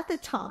it. At the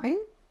time,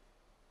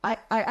 I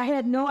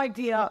had no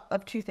idea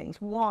of two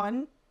things.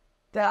 One,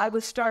 that I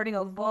was starting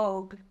a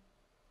vogue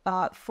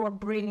for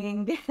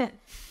bringing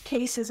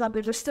cases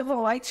under the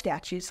civil rights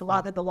statutes. A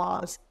lot of the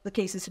laws, the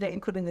cases today,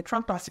 including the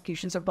Trump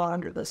prosecutions, are brought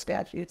under those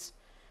statutes.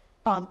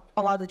 A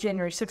lot of the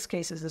January 6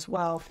 cases as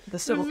well, the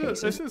civil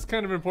cases. This is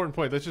kind of an important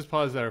point. Let's just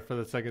pause there for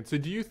a second. So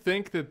do you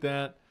think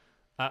that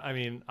I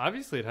mean,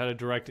 obviously it had a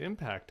direct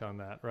impact on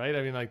that, right?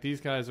 I mean, like these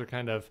guys are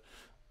kind of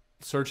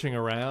searching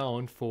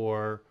around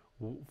for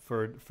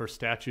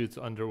statutes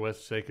under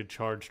which they could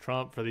charge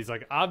Trump for these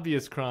like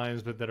obvious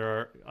crimes, but that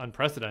are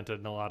unprecedented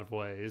in a lot of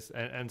ways.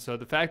 And so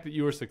the fact that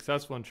you were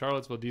successful in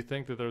Charlottesville, do you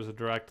think that there was a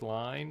direct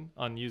line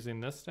on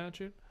using this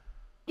statute?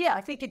 Yeah,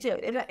 I think it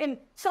did. And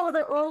some of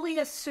the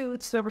earliest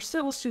suits, there were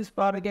civil suits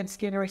brought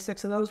against January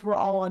 6th, and those were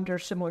all under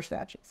similar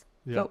statutes.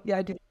 Yeah. So, yeah,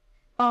 I do.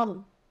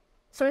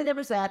 So there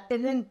was that.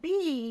 And then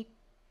B,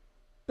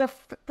 the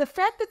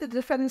fact that the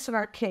defendants in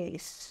our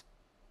case,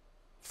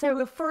 for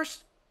the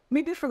first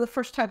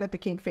time it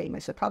became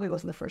famous, it probably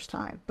wasn't the first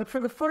time, but for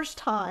the first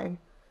time,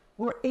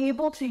 were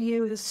able to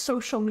use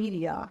social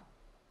media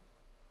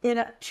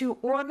to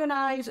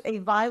organize a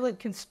violent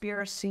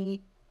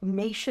conspiracy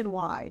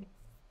nationwide,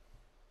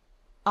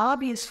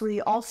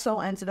 obviously also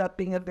ended up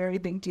being a very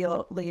big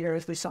deal later,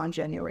 as we saw on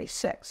January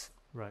 6th.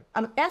 Right.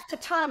 At the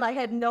time, I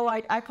had no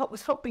idea. I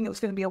was hoping it was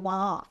going to be a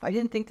one-off. I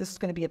didn't think this was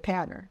going to be a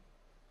pattern.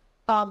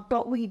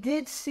 But we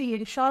did see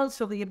in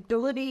Charlottesville the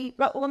ability.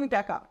 Well, let me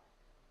back up.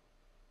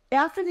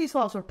 After these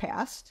laws were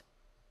passed,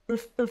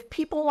 if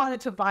people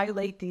wanted to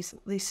violate these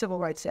civil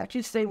rights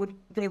statutes, they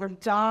would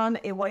don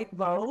a white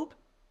robe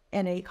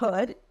and a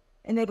hood,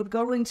 and they would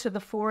go into the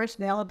forest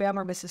in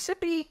Alabama or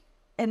Mississippi,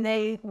 and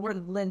they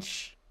would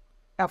lynch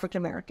African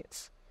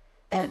Americans.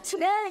 And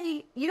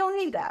today, you don't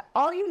need that.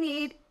 All you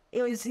need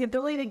is the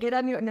ability to get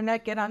on your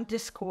internet, get on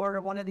Discord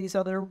or one of these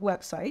other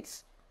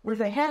websites with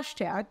a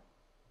hashtag.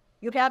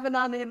 You have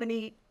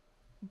anonymity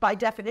by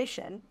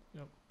definition.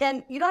 Yep.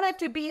 And you don't have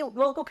to be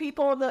local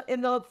people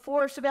in the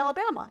forest of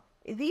Alabama.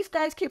 These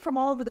guys came from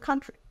all over the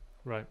country.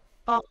 Right.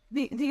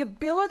 The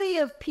ability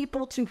of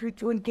people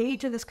to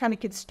engage in this kind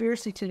of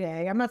conspiracy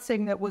today, I'm not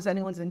saying that was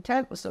anyone's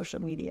intent with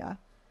social media,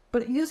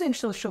 but using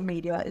social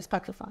media is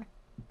petrifying.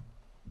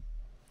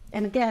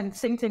 And again,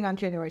 same thing on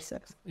January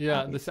 6th.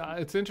 Yeah,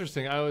 it's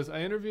interesting.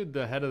 I interviewed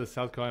the head of the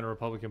South Carolina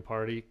Republican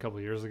Party a couple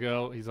of years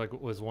ago. He's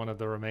was one of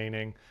the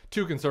remaining,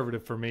 too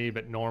conservative for me,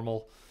 but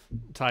normal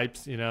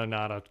types,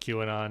 not a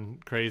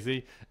QAnon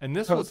crazy. And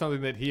this was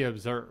something that he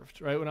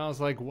observed, right? When I was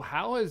like,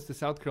 how is the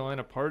South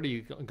Carolina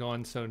party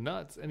gone so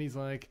nuts? And he's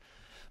like,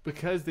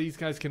 because these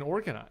guys can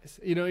organize.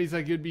 He's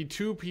like, it'd be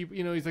two people,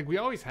 he's like, we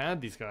always had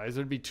these guys.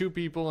 There'd be two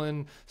people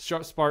in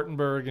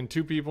Spartanburg and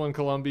two people in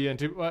Columbia and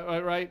two,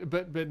 right?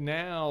 But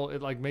now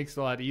it like makes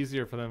it a lot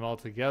easier for them all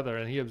together.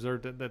 And he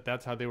observed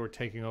that's how they were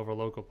taking over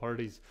local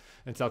parties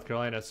in South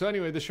Carolina. So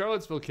anyway, the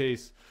Charlottesville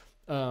case,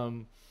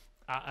 so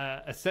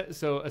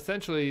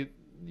essentially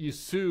you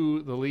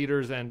sue the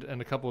leaders and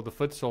a couple of the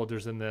foot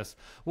soldiers in this.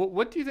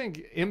 What do you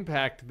think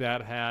impact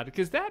that had?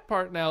 Because that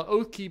part now,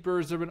 Oath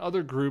Keepers, there have been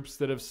other groups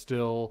that have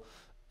still,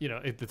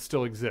 that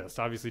still exist.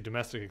 Obviously,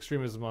 domestic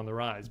extremism on the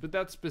rise. But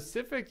that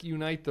specific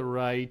Unite the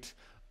Right,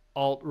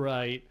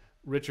 alt-right,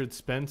 Richard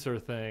Spencer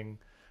thing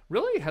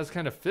really has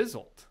kind of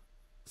fizzled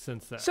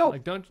since then. So,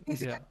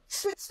 yeah.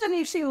 Since then,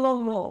 you see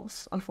lone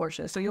wolves,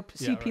 unfortunately. So you'll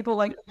see people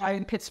like the guy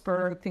in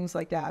Pittsburgh, things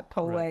like that,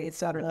 Poway, et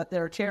cetera, that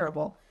are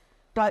terrible.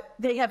 But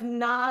they have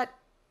not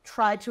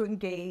tried to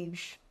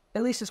engage,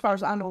 at least as far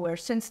as I'm aware,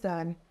 since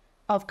then,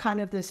 of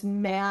kind of this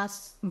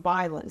mass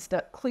violence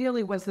that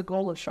clearly was the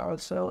goal of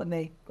Charlottesville, and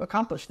they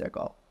accomplished their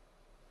goal.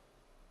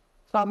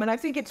 And I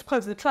think it's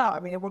because of the trial.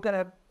 I mean,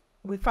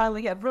 we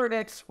finally get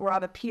verdicts, we're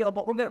on appeal,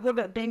 but we're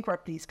gonna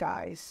bankrupt these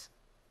guys.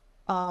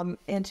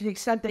 And to the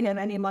extent they have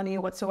any money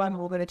whatsoever,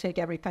 we're going to take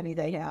every penny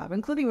they have,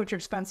 including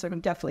Richard Spencer, who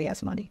definitely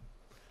has money.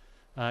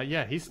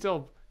 Yeah, he's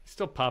still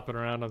popping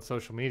around on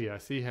social media. I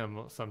see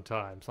him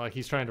sometimes. Like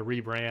he's trying to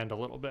rebrand a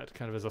little bit,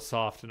 kind of as a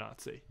soft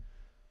Nazi.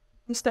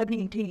 Instead,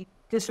 he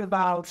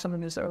disavowed some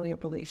of his earlier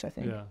beliefs, I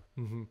think. Yeah.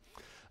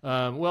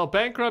 Mm-hmm. Well,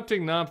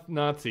 bankrupting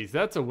Nazis,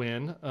 that's a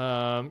win.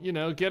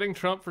 Getting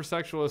Trump for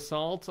sexual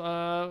assault,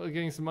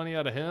 getting some money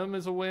out of him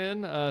is a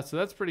win. So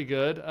that's pretty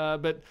good.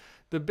 But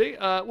the big,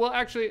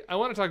 actually, I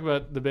want to talk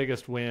about the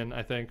biggest win,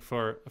 I think,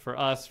 for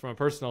us from a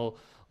personal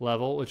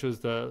level, which was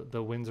the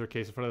Windsor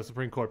case in front of the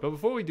Supreme Court. But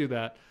before we do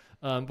that,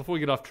 before we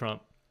get off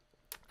Trump,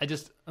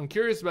 I'm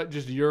curious about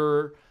just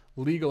your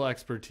legal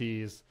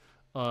expertise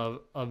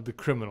of the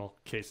criminal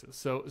cases.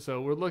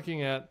 So we're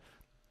looking at,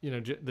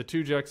 the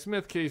two Jack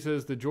Smith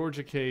cases, the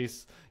Georgia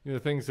case. The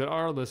things that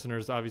our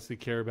listeners obviously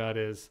care about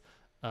is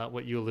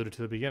what you alluded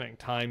to at the beginning,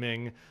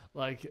 timing.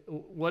 Like,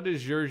 what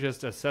is your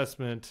just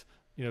assessment?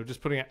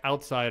 Just putting it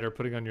outside or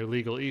putting on your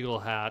legal eagle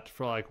hat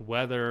for like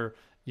whether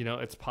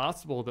it's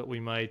possible that we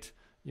might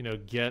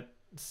get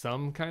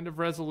some kind of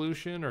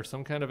resolution or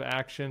some kind of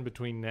action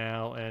between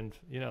now and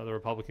the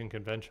Republican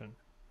convention.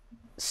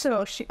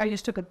 So I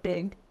just took a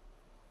big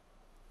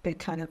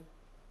kind of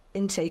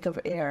intake of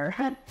air.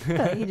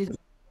 You didn't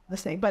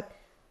say, but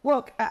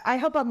look, I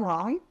hope I'm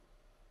wrong.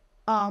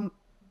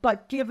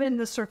 But given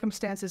the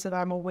circumstances that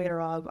I'm aware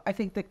of, I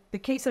think the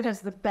case that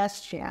has the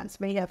best chance,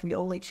 may have the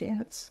only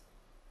chance,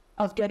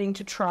 of getting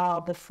to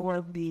trial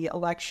before the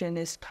election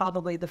is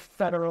probably the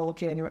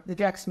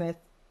Jack Smith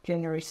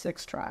January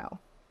 6th trial.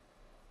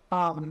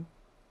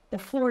 The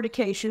Florida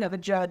case, you have a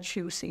judge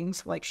who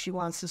seems like she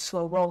wants to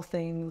slow roll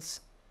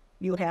things.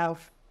 You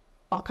have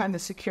all kinds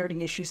of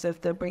security issues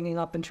that they're bringing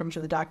up in terms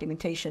of the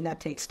documentation. That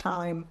takes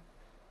time.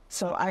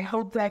 So I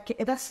hope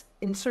that's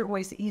in certain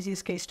ways the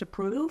easiest case to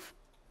prove.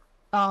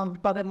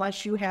 But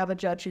unless you have a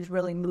judge who's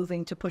really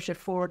moving to push it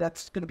forward,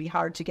 that's going to be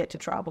hard to get to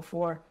trial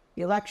before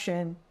the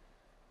election.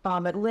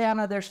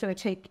 Atlanta, there's going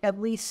to take at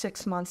least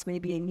 6 months,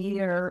 maybe a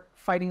year,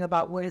 fighting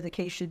about where the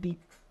case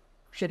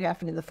should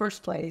happen in the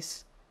first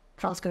place.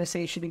 Trump's going to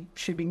say it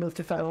should be moved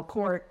to federal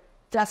court.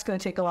 That's going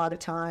to take a lot of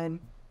time.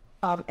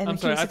 I'm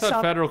sorry, I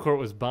thought federal court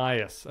was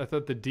biased. I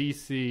thought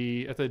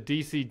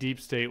DC deep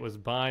state was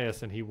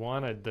biased, and he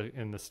wanted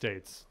in the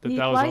states.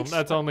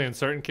 That's only in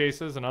certain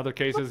cases. In other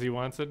cases, he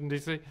wants it in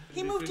DC.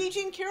 He moved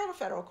D.G. and Carroll to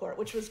federal court,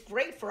 which was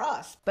great for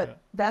us. But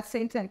that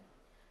same thing.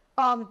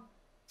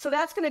 So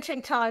that's going to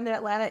take time in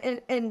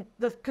Atlanta. And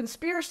the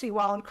conspiracy,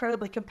 while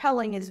incredibly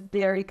compelling, is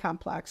very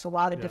complex. A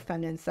lot of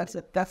defendants.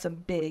 That's a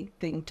big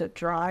thing to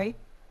try.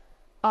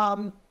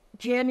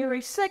 January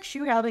 6th,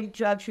 you have a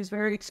judge who's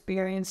very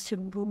experienced, who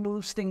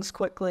moves things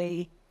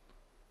quickly,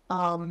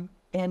 and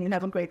you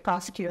have a great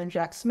prosecutor in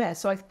Jack Smith.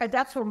 So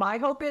that's where my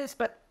hope is.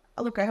 But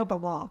look, I hope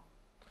I'm wrong.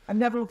 I've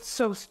never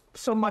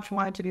so much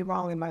wanted to be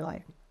wrong in my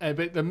life.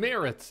 But the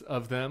merits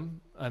of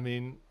them, I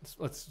mean,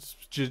 let's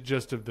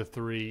just of the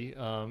three.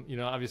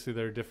 Obviously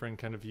there are different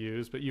kind of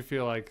views, but you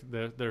feel like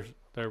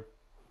they're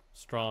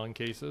strong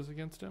cases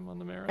against him on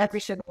the merits.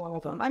 Every single one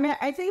of them. I mean,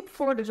 I think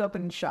Florida's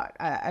open and shut.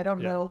 I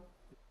don't know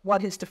what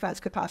his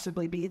defense could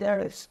possibly be there.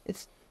 It's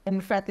and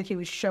the fact that he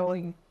was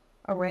showing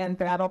Iran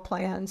battle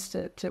plans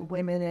to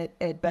women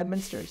at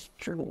Bedminster is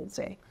truly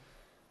insane.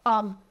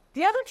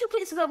 The other two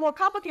cases are more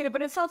complicated,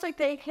 but it sounds like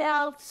they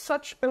have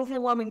such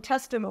overwhelming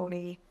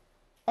testimony,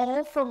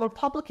 all from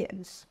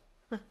Republicans,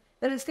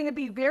 that it's going to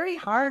be very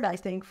hard, I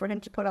think, for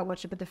him to put out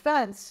much of a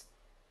defense.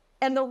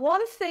 And the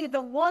one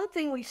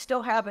thing we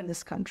still have in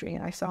this country,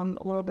 and I sound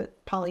a little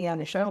bit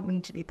Pollyannish. I don't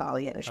mean to be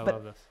Pollyannish,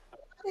 but the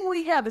thing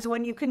we have is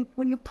when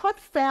you put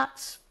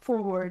facts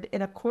forward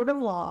in a court of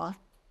law,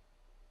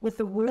 with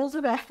the rules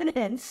of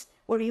evidence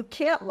where you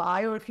can't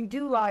lie, or if you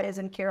do lie, as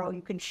in Carroll,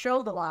 you can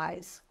show the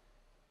lies.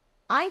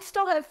 I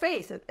still have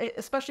faith,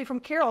 especially from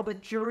Carroll,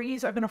 but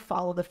juries are going to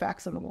follow the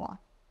facts of the law.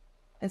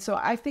 And so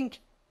I think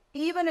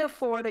even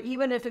if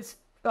it's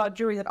a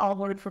jury that all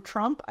voted for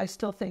Trump, I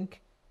still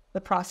think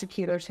the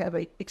prosecutors have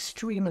an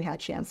extremely high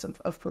chance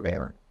of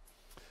prevailing.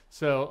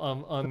 So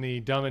on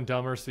the Dumb and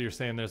Dumber, so you're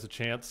saying there's a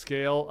chance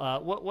scale.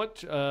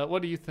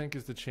 What do you think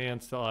is the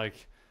chance that,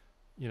 like,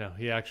 you know,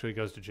 he actually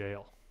goes to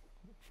jail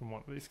from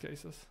one of these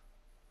cases?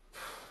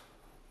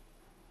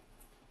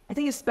 I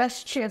think his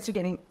best chance of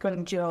going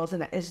to jail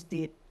is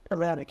the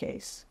Atlanta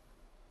case.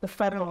 The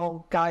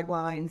federal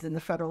guidelines and the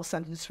federal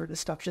sentence for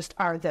this stuff just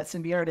aren't that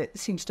severe. It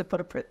seems to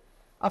put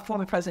a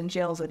former president in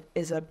jail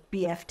as a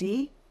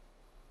BFD.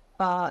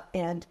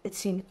 And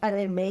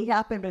it may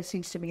happen, but it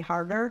seems to be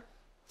harder.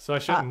 So I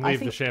shouldn't leave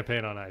the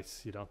champagne on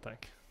ice, you don't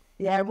think?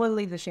 Yeah, I wouldn't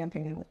leave the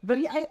champagne on ice. But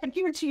I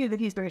guarantee you that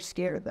he's very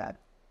scared of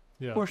that.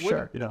 Yeah. For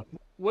sure.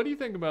 What do you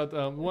think about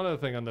one other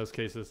thing on those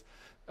cases?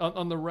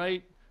 On the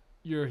right,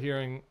 you're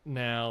hearing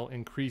now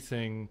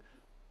increasing,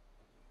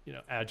 you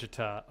know,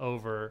 agita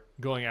over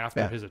going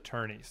after his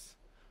attorneys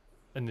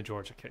in the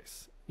Georgia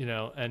case, you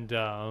know, and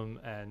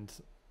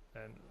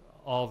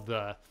all of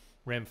the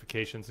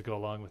ramifications that go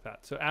along with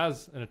that. So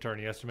as an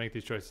attorney, has to make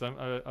these choices.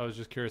 I was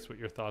just curious what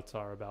your thoughts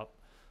are about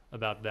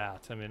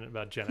that. I mean,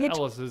 about Jenna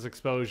Ellis's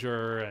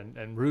exposure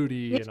and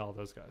Rudy and all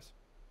those guys.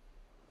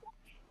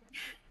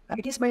 I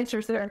guess my answer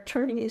is there are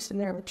attorneys and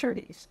there are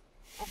attorneys.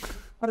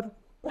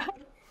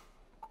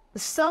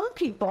 Some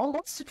people,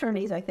 most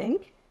attorneys, I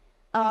think,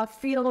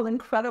 feel an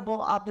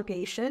incredible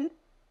obligation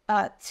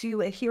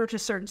to adhere to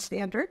certain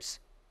standards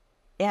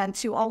and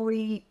to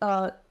only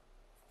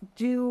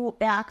do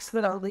acts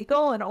that are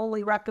legal and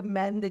only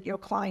recommend that your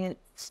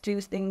clients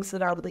do things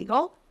that are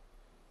legal.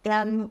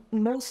 And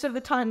most of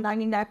the time,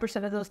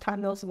 99% of those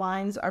time, those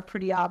lines are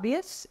pretty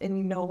obvious and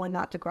you know when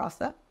not to cross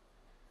them.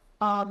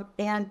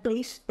 And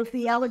if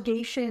the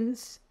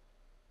allegations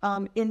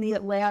in the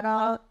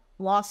Atlanta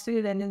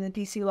lawsuit and in the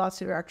DC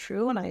lawsuit are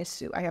true, and I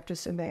have to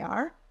assume they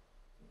are,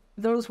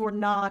 those were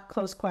not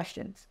close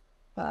questions.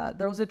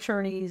 Those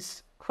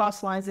attorneys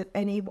cross lines that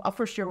a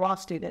first-year law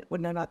student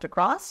would know not to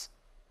cross.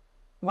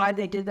 Why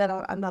they did that,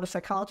 I'm not a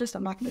psychologist.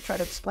 I'm not going to try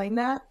to explain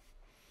that.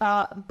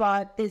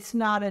 But it's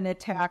not an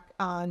attack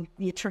on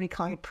the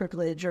attorney-client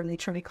privilege or the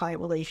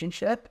attorney-client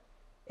relationship.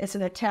 It's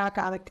an attack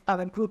on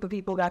a group of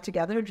people who got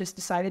together and just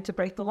decided to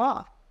break the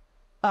law.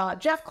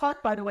 Jeff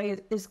Clark, by the way,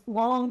 is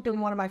long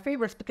been one of my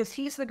favorites because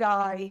he's the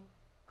guy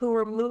who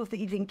removed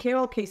the Evening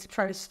Carroll case to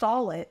try to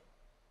stall it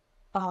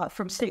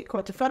from state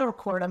court to federal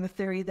court on the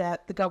theory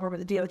that the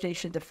government, the DOJ,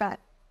 should defend.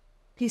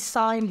 He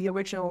signed the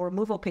original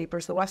removal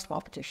papers, the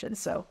Westfall petition,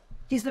 so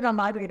he's been on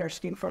my radar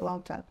screen for a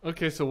long time.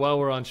 Okay, so while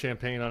we're on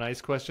champagne on ice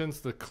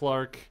questions, the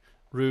Clark,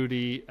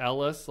 Rudy,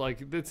 Ellis,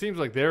 like it seems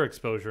like their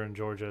exposure in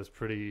Georgia is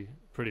pretty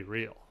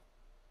real.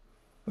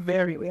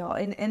 Very real.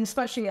 And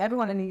especially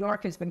everyone in New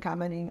York has been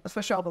commenting,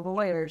 especially all the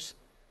lawyers.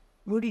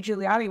 Rudy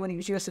Giuliani, when he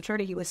was U.S.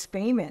 attorney, he was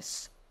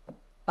famous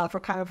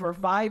for kind of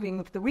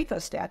reviving the RICO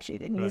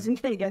statute and using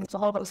it against a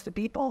whole host of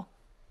people.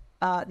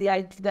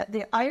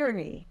 The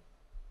irony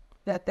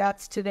that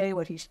that's today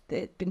what he's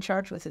been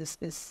charged with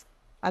is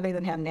I don't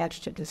even have an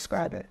adjective to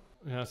describe it.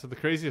 Yeah, so the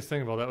craziest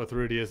thing about that with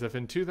Rudy is if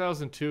in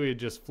 2002 he had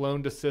just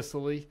flown to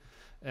Sicily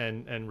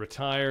and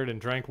retired and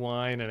drank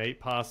wine and ate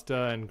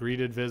pasta and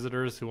greeted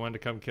visitors who wanted to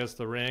come kiss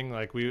the ring,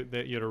 like you'd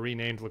have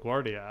renamed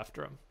LaGuardia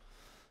after him.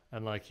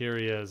 And like here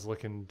he is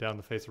looking down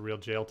the face of real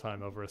jail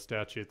time over a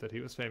statute that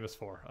he was famous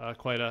for.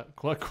 Quite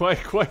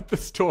the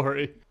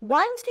story.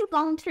 Why was he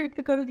volunteered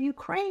to go to the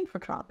Ukraine for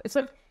Trump? It's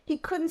like he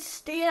couldn't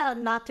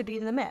stand not to be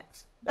in the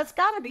mix. That's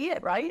got to be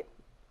it, right?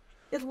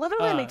 It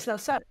literally makes no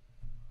sense.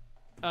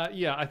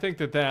 Yeah, I think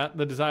that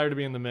the desire to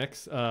be in the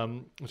mix,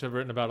 which I've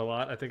written about a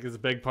lot, I think is a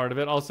big part of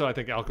it. Also, I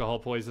think alcohol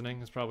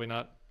poisoning is probably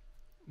not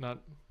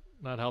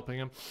helping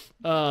him.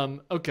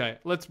 Okay,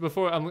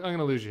 before I'm going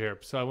to lose you here,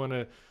 so I want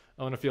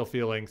to feel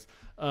feelings.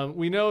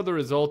 We know the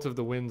result of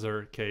the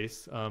Windsor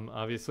case,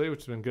 obviously,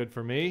 which has been good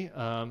for me.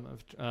 I'm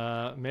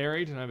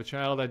married and I have a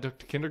child I took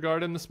to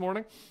kindergarten this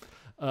morning.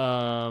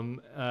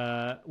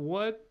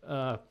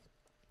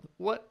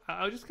 What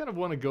I just kind of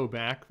want to go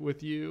back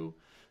with you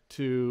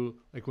to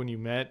like when you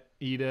met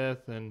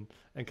Edith and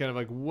kind of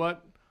like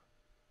what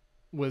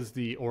was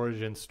the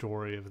origin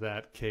story of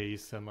that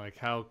case and like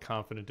how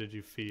confident did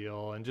you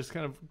feel and just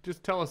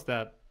tell us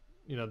that,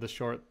 you know,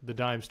 the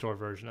dime store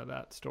version of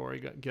that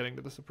story getting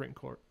to the Supreme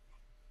Court.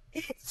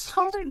 It's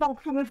totally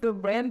about kind of the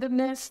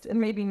randomness and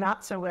maybe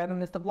not so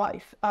randomness of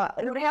life.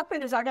 And what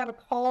happened is I got a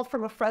call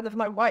from a friend of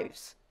my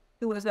wife's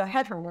who was a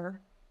headhunter,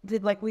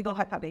 did like legal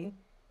headhunting,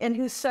 and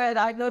who said,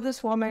 I know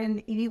this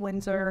woman, Edie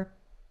Windsor.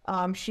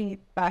 She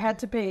had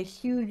to pay a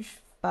huge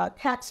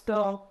tax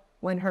bill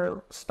when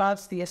her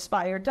spouse, the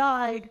Aspire,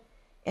 died,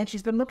 and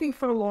she's been looking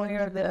for a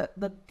lawyer.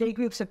 The day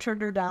groups have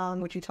turned her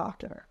down. Would you talk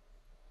to her?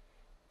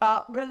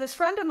 When this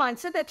friend of mine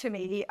said that to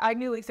me, I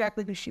knew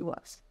exactly who she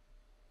was.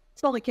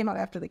 It only came out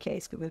after the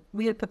case because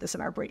we had put this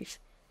in our brief.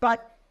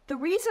 But the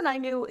reason I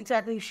knew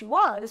exactly who she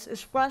was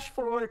is flash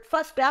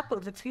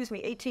backwards,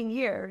 18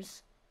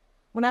 years.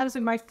 When I was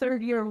in my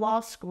third year of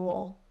law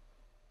school,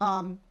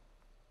 and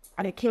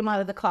I came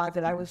out of the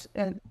closet, I was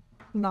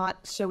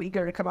not so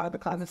eager to come out of the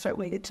closet, so I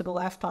waited to the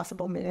last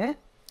possible minute.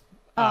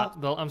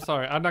 I'm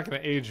sorry, I'm not going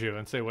to age you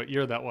and say what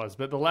year that was,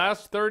 but the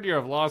last third year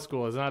of law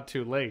school is not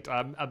too late.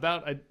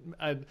 About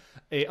a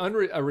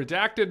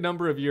redacted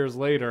number of years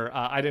later,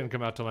 I didn't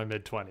come out till my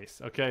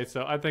mid-20s. Okay,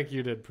 so I think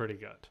you did pretty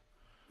good.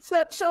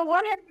 So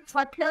what happened?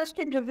 My parents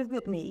came to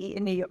visit me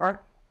in New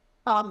York,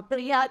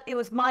 but yet it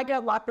was my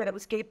bad luck that it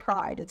was gay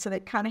pride, and so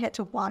they kind of had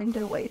to wind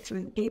their way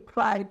through gay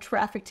pride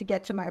traffic to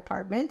get to my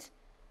apartment.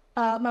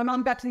 My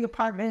mom got to the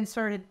apartment and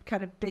started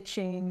kind of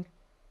bitching.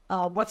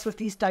 What's with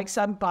these dykes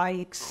on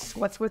bikes?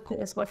 What's with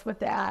this? What's with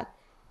that?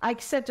 I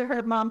said to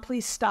her, Mom,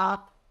 please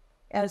stop,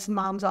 as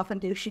moms often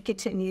do. She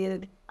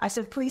continued. I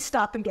said, please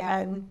stop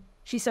again.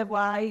 She said,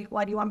 why?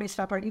 Why do you want me to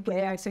stop? Are you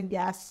gay? I said,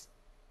 yes.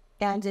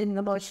 And in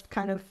the most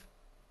kind of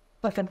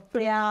like a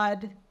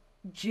bad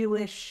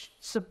Jewish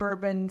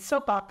suburban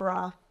soap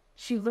opera,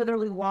 she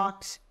literally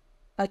walked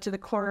to the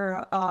corner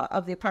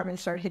of the apartment and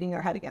started hitting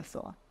her head against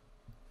the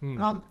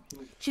wall.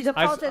 She's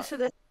apologized for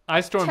this. I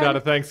stormed out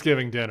of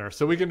Thanksgiving dinner,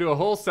 so we can do a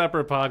whole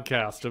separate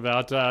podcast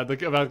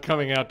about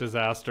coming out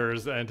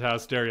disasters and how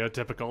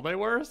stereotypical they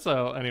were.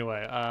 So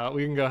anyway,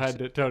 we can go ahead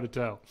to toe to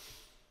toe.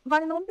 My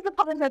mom is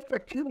apologized for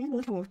 2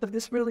 years worth of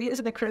this. Really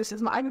isn't a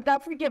criticism. I'm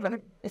not forgiven.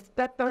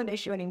 That's not an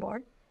issue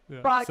anymore.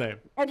 Yeah, but same.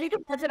 as you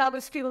can imagine, I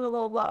was feeling a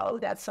little low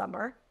that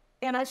summer,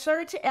 and I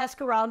started to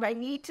ask around. I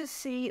need to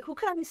see who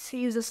can I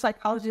see as a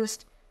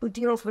psychologist who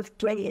deals with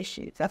gay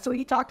issues. That's what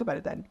he talked about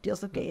it then.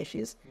 Deals with gay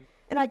issues.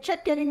 And I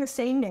kept getting the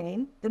same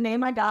name. The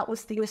name I got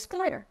was Thea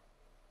Skyer.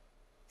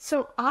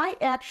 So I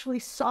actually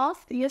saw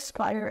Thea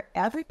Skyer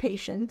as a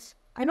patient.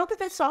 I don't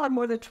think I saw her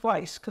more than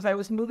twice because I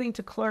was moving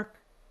to clerk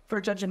for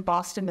a judge in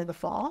Boston in the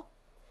fall.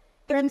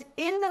 And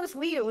in those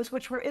meetings,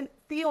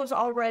 Thea was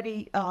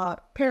already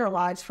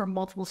paralyzed from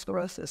multiple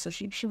sclerosis. So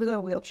she was in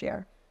a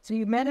wheelchair. So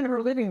you met in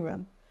her living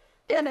room.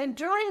 And then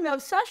during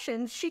those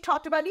sessions, she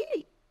talked about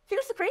eating.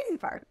 Here's the crazy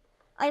part.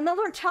 I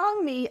remember her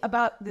telling me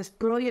about this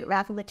brilliant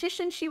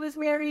mathematician she was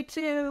married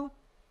to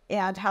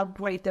and how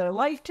great their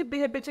life had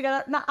been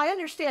together. Now, I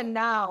understand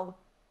now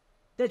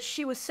that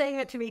she was saying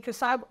it to me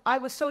because I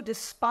was so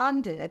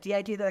despondent at the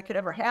idea that I could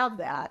ever have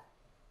that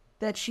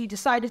she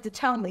decided to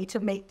tell me to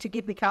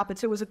give me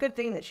confidence. It was a good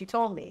thing that she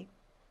told me.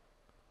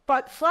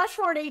 But flash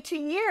forward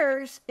 18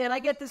 years, and I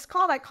get this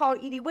call. I call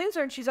Edie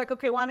Windsor, and she's like,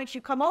 okay, why don't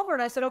you come over?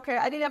 And I said, okay,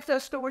 I didn't have to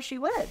ask her where she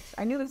lived.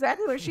 I knew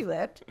exactly where she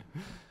lived.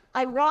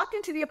 I walked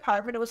into the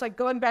apartment. It was like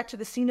going back to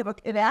the scene of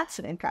an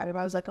accident, kind of.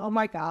 I was like, oh,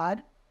 my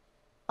God.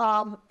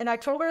 And I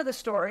told her the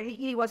story.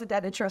 He wasn't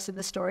that interested in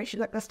the story. She's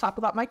like, let's talk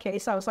about my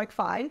case. I was like,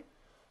 fine.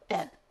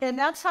 And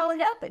that's how it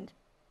happened.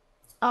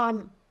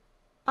 I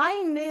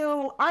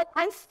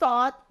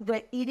thought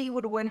that Edie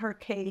would win her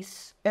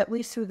case, at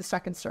least through the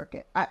Second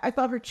Circuit. I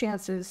thought her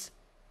chances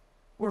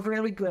were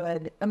really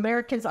good.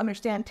 Americans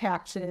understand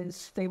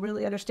taxes. They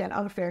really understand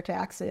unfair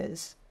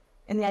taxes.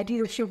 And the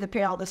idea that she would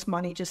pay all this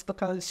money just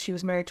because she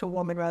was married to a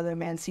woman rather than a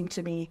man seemed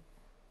to me,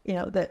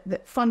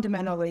 that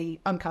fundamentally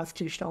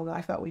unconstitutional, and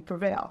I thought we'd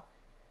prevail.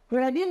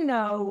 But I didn't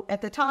know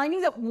at the time, I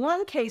knew that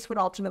one case would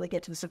ultimately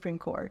get to the Supreme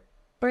Court,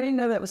 but I didn't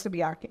know that was going to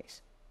be our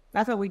case.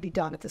 I thought we'd be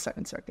done at the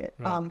Second Circuit.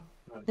 Right.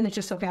 And it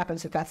just so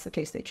happens that that's the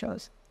case they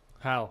chose.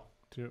 How?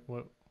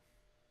 What?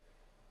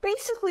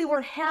 Basically,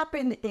 what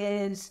happened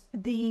is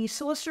the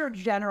Solicitor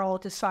General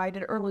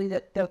decided early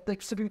that the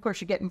Supreme Court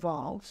should get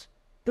involved.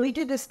 We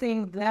did this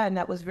thing then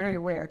that was very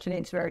rare. Today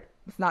it's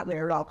not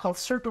rare at all, called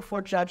cert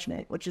before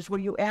judgment, which is where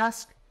you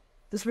ask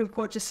the Supreme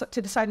Court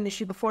to decide an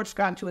issue before it's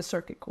gone to a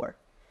circuit court.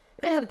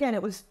 And again,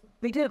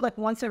 they did it like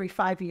once every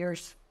 5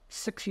 years,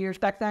 6 years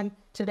back then.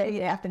 Today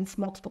it happens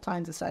multiple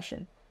times a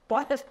session.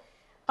 But,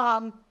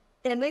 and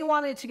they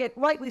wanted to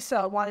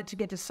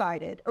get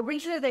decided.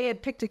 Originally, they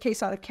had picked a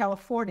case out of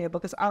California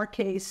because our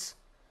case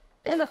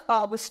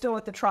was still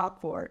at the trial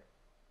court.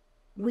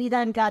 We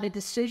then got a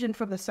decision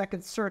from the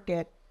Second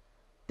Circuit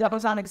that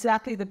was on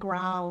exactly the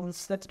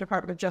grounds that the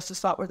Department of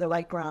Justice thought were the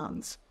right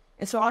grounds.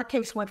 And so our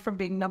case went from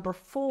being number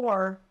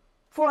 4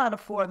 out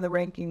of 4 in the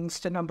rankings,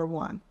 to number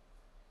 1.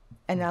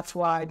 And that's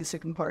why the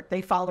Supreme Court,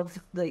 they followed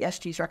the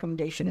SG's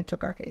recommendation and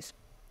took our case.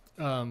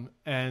 Talk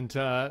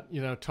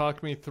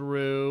me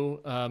through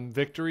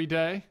Victory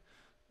Day.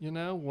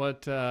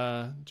 What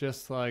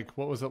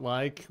was it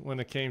like when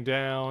it came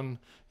down?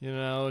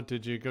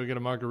 Did you go get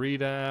a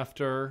margarita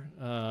after?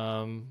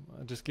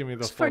 Just give me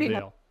the full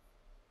deal.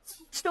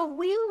 So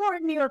we were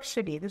in New York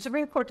City. The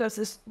Supreme Court does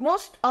this.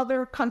 Most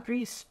other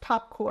countries'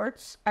 top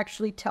courts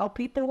actually tell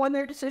people when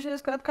their decision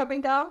is coming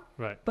down.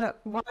 Right.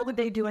 But why would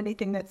they do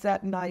anything that's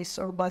that nice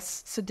or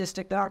less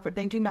sadistic than ours? But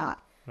they do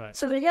not. Right.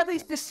 So they have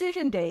these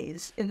decision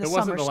days in the summer. It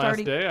wasn't the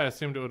last day? I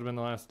assumed it would have been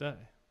the last day.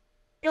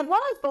 It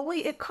was, but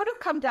it could have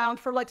come down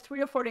for like 3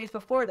 or 4 days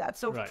before that.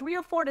 So right. 3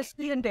 or 4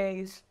 decision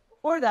days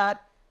before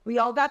that, we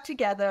all got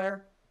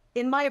together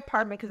in my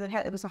apartment because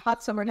it was a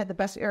hot summer and had the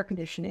best air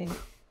conditioning.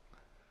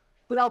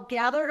 we all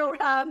gathered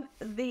around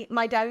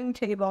my dining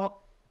table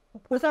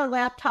with our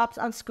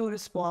laptops on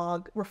SCOTUS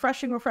blog,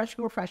 refreshing,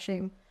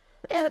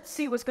 and let's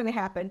see what's going to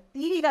happen.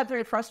 Edie got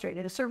very frustrated.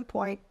 At a certain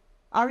point,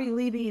 Ari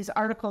Levy's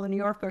article in The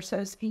New Yorker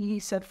says he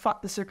said,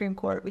 fuck the Supreme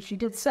Court, which she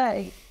did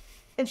say.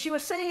 And she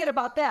was saying it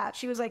about that.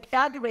 She was like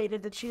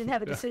aggravated that she didn't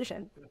have a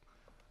decision.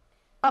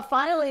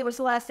 Finally, it was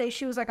the last day.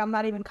 She was like, I'm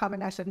not even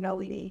coming. I said, no,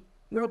 Edie,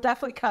 you're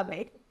definitely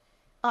coming.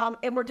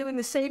 And we're doing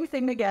the same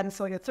thing again.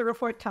 So like a third or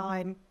fourth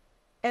time.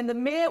 And the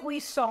minute we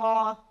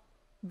saw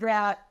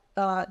that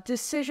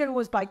decision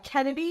was by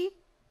Kennedy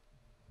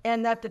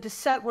and that the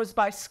dissent was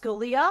by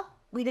Scalia,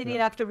 we didn't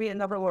even have to read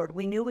another word.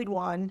 We knew we'd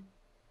won.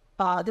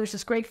 There's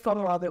this great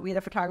photo of it. We had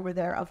a photographer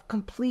there of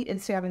complete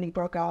insanity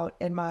broke out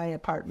in my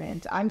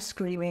apartment. I'm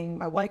screaming.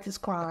 My wife is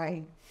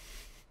crying.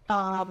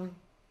 And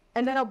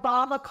then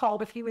Obama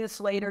called a few minutes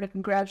later to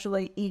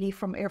congratulate Edie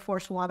from Air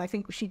Force One. I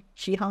think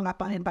she hung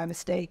up on him by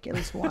mistake at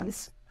least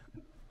once.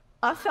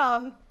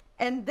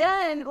 And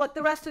then, like,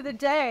 the rest of the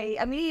day,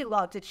 I mean, he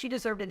loved it. She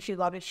deserved it and she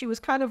loved it. She was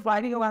kind of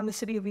riding around the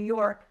city of New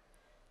York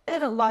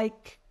and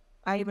like,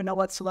 I don't even know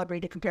what celebrity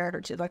to compare her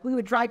to. Like, we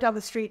would drive down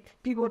the street,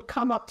 people would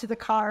come up to the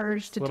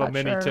cars to touch her.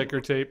 Little mini ticker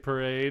tape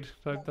parade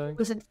type thing. It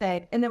was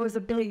insane. And there was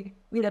we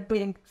had a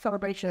big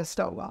celebration at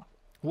Stonewall.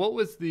 What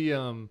was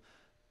the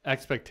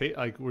expectation?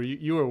 Like,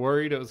 you were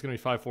worried it was going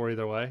to be 5-4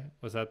 either way?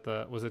 Was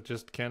it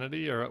just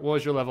Kennedy, or what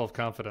was your level of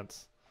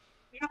confidence?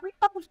 Yeah, we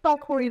thought it was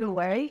 5-4 either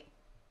way.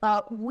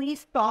 We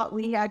thought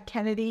we had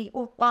Kennedy.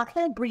 Well, our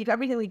whole brief,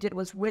 everything we did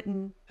was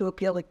written to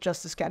appeal like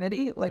Justice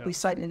Kennedy. Like we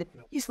cited it.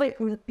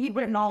 He'd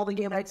written all the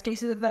gay rights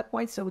cases at that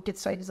point, so we could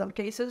cite his own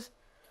cases.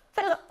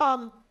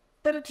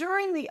 But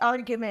during the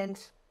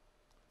argument,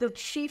 the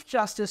Chief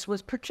Justice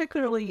was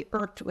particularly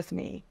irked with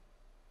me.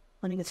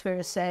 I think it's fair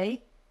to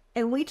say.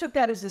 And we took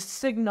that as a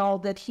signal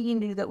that he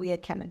knew that we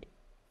had Kennedy,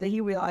 that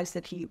he realized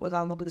that he was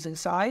on the losing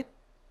side.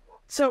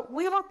 So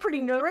we were pretty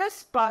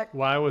nervous, but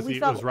why was he?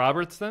 Was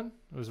Roberts then?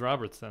 It was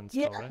Roberts then.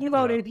 Still, yeah, right? he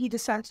voted. Yeah. He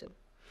dissented.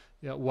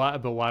 Yeah. Why?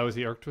 But why was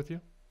he irked with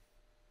you?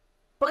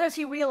 Because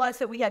he realized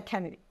that we had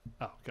Kennedy.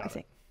 Oh, got it. I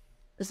think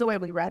that's the way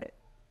we read it.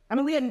 I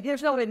mean,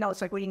 there's no way to know.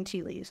 It's like reading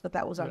tea leaves, but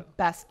that was our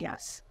best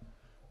guess.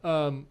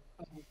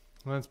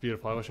 Well, that's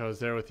beautiful. I wish I was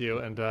there with you.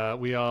 And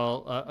we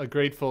all, a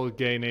grateful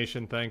gay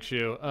nation, thanks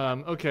you.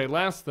 Okay,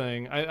 last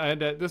thing. I had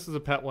this is a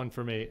pet one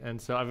for me,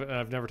 and so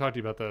I've never talked to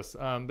you about this.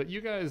 But you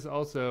guys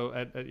also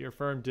at your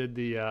firm did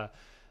the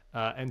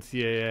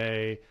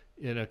NCAA,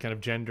 kind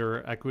of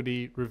gender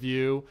equity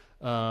review,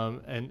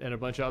 and a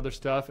bunch of other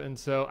stuff. And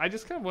so I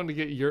just kind of wanted to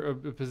get your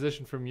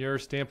position from your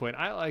standpoint.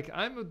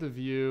 I'm of the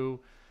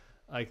view,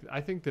 I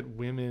think that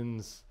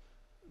women's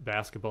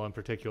basketball in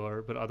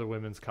particular, but other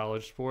women's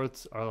college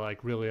sports are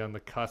like really on the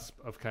cusp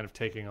of kind of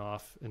taking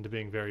off into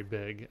being very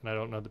big. And I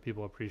don't know that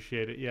people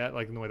appreciate it yet,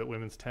 like in the way that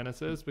women's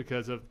tennis is,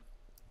 because of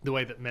the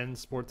way that men's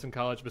sports in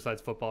college, besides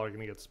football, are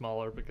going to get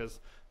smaller because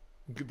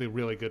the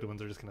really good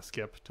ones are just going to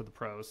skip to the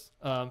pros.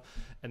 And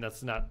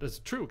that's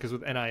true, because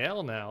with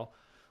NIL now,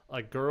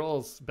 like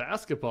girls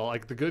basketball,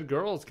 like the good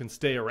girls can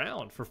stay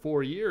around for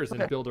 4 years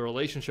and build a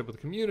relationship with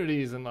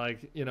communities and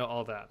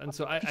all that. And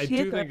so I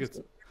do think it's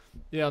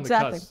on the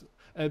cusp.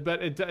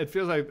 But it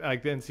feels like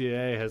the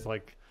NCAA has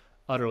like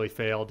utterly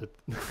failed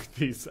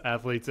these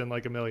athletes in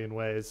like a million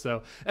ways.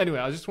 So anyway,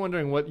 I was just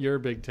wondering what your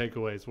big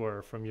takeaways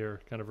were from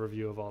your kind of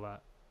review of all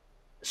that.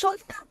 So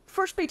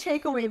first big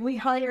takeaway, we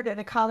hired an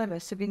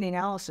economist to do the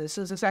analysis.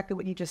 It was exactly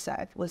what you just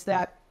said, was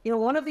that,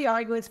 one of the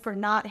arguments for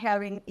not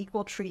having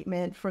equal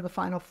treatment for the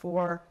Final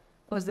Four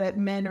was that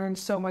men earned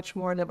so much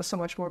more and it was so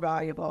much more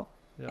valuable.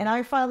 Yeah. And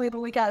I finally,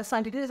 when we got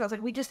assigned to do this, I was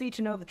like, we just need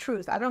to know the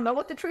truth. I don't know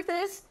what the truth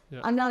is.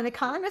 Yeah. I'm not an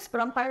economist, but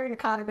I'm hiring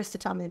economists to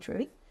tell me the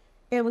truth.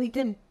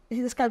 And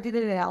this guy did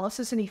an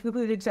analysis, and he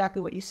concluded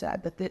exactly what you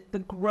said, that the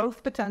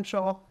growth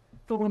potential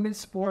for women's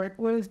sport,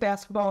 women's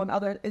basketball and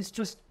other is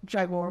just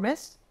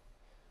ginormous.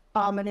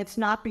 And it's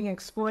not being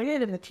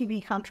exploited, and the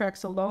TV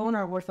contracts alone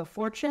are worth a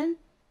fortune,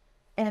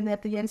 and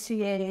that the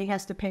NCAA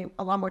has to pay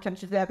a lot more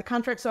attention to that. The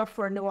contract's up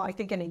for renewal, I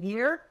think, in a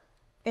year,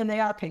 and they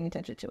are paying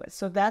attention to it.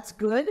 So that's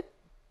good.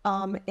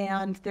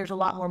 And there's a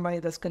lot more money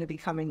that's going to be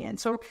coming in.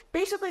 So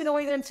basically the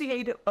way the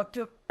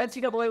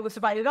NCAA was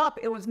divided up,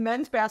 it was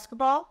men's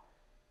basketball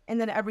and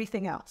then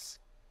everything else.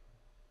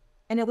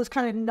 And it was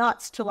kind of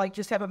nuts to like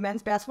just have a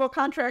men's basketball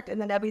contract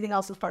and then everything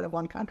else is part of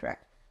one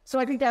contract. So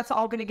I think that's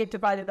all going to get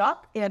divided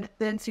up, and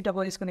the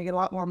NCAA is going to get a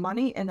lot more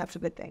money, and that's a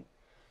good thing.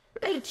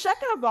 And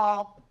second of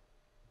all,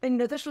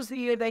 this was the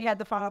year they had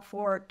the Final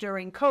Four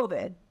during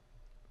COVID.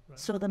 Right.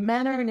 So the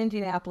men are in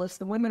Indianapolis,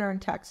 the women are in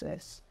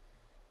Texas.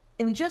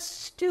 And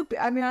just stupid,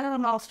 I don't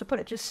know how else to put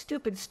it, just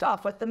stupid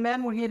stuff. Like the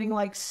men were getting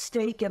like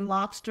steak and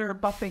lobster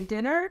buffet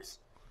dinners,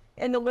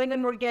 and the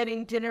women were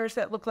getting dinners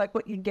that looked like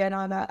what you'd get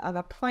on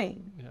a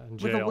plane. Yeah, in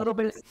jail. With a little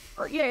bit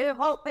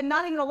of, and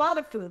not even a lot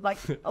of food, like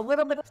a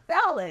little bit of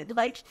salad.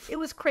 Like, it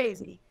was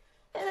crazy.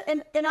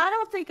 And I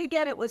don't think,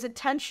 again, it was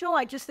intentional.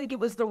 I just think it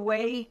was the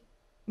way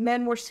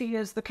men were seen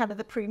as the kind of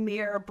the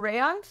premier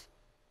brand.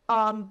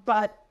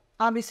 But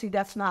obviously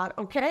that's not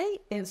okay.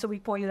 And so we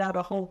pointed out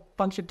a whole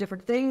bunch of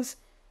different things.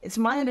 It's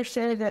my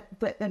understanding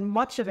that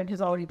much of it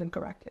has already been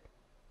corrected.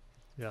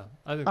 Yeah,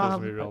 I think there's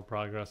going to be real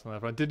progress on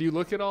that front. Did you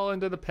look at all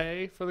into the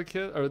pay for the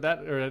kid, or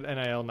had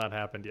NIL not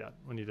happened yet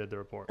when you did the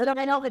report? The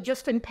NIL had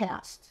just been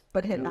passed,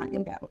 but had not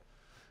been out.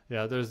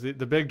 Yeah, there's the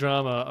big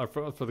drama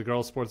for the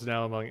girls' sports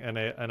now among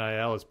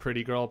NIL is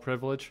pretty girl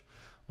privilege,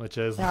 which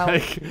is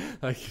like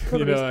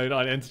you know,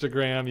 on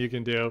Instagram you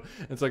can do.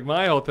 It's like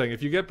my whole thing.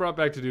 If you get brought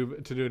back to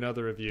do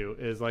another review,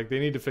 is like they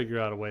need to figure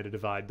out a way to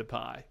divide the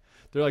pie.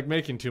 They're like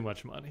making too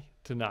much money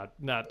to not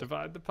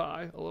divide the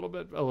pie a little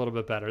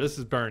bit better. This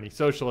is Bernie,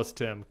 Socialist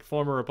Tim,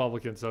 former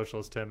Republican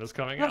Socialist Tim is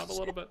coming out a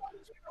little bit.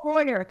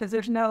 Because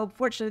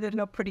fortunately there's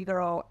no pretty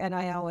girl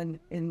NIL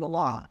in the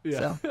law.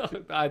 Yeah,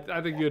 so. I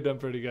think you had done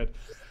pretty good.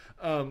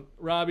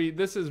 Robbie,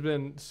 this has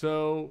been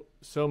so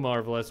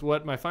marvelous.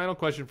 What my final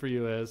question for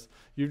you is,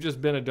 you've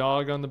just been a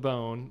dog on the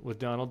bone with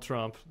Donald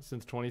Trump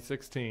since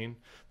 2016.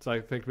 So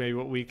I think maybe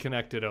what we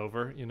connected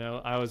over, you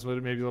know, I was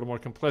maybe a little more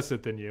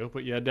complicit than you,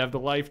 but you had to have the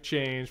life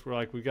change. We're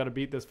like, we got to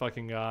beat this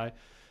fucking guy.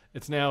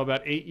 It's now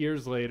about 8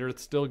 years later.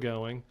 It's still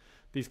going.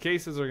 These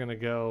cases are going to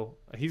go,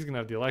 he's going to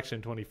have the election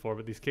in 24,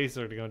 but these cases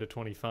are going to go into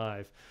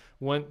 25.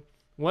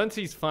 Once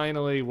he's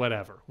finally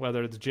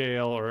whether it's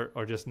jail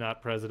or just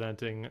not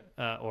presidenting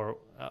or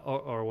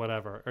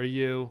whatever, are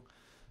you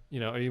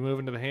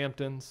moving to the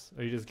Hamptons?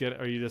 Do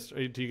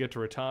you get to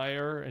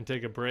retire and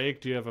take a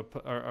break? Do you have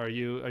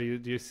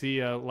do you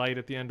see a light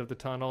at the end of the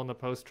tunnel in the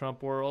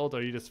post-Trump world? Or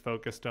are you just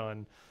focused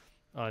on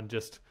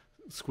just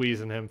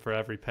squeezing him for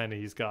every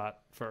penny he's got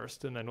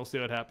first, and then we'll see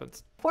what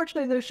happens?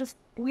 Fortunately,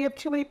 we have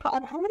too many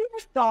problems. How many of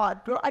us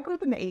thought, I grew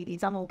up in the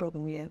 80s, I'm older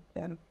than you,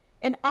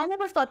 and I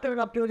never thought that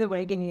up during the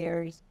Reagan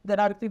years that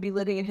I would be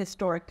living in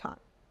historic time.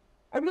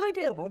 I really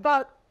did. I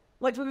thought,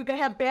 like, we were going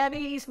to have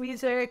bandies,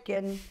 music,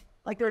 and,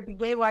 like, there would be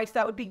gay rights,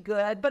 that would be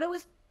good. But it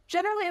was,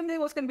 generally,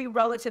 everything was going to be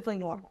relatively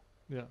normal.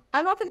 Yeah.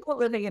 I don't think we're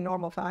living in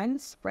normal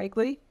times,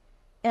 frankly.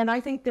 And I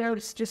think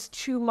there's just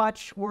too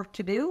much work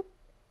to do.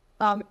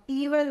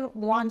 Even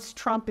once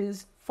Trump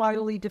is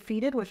finally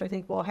defeated, which I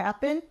think will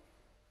happen,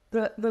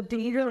 the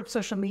danger of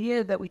social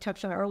media that we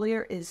touched on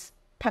earlier is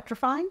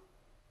petrifying.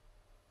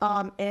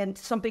 And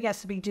something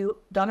has to be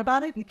done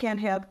about it. You can't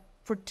have,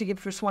 to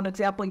give just one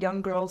example,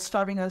 young girls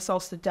starving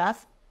themselves to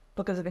death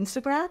because of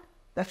Instagram.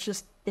 That's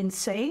just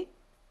insane.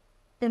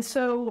 And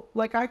so,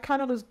 like, I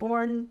kind of was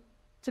born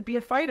to be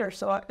a fighter.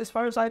 So as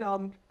far as I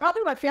know,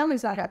 probably my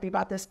family's not happy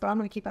about this, but I'm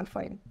going to keep on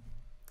fighting.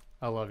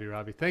 I love you,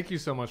 Robbie. Thank you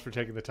so much for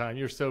taking the time.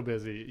 You're so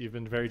busy. You've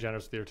been very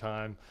generous with your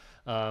time.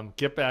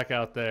 Get back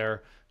out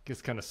there.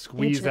 Just kind of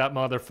squeeze that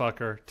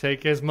motherfucker.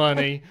 Take his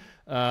money.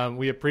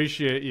 We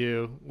appreciate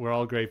you. We're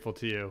all grateful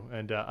to you.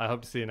 And I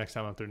hope to see you next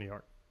time I'm through New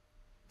York.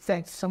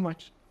 Thanks so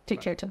much.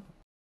 Take care, Tim.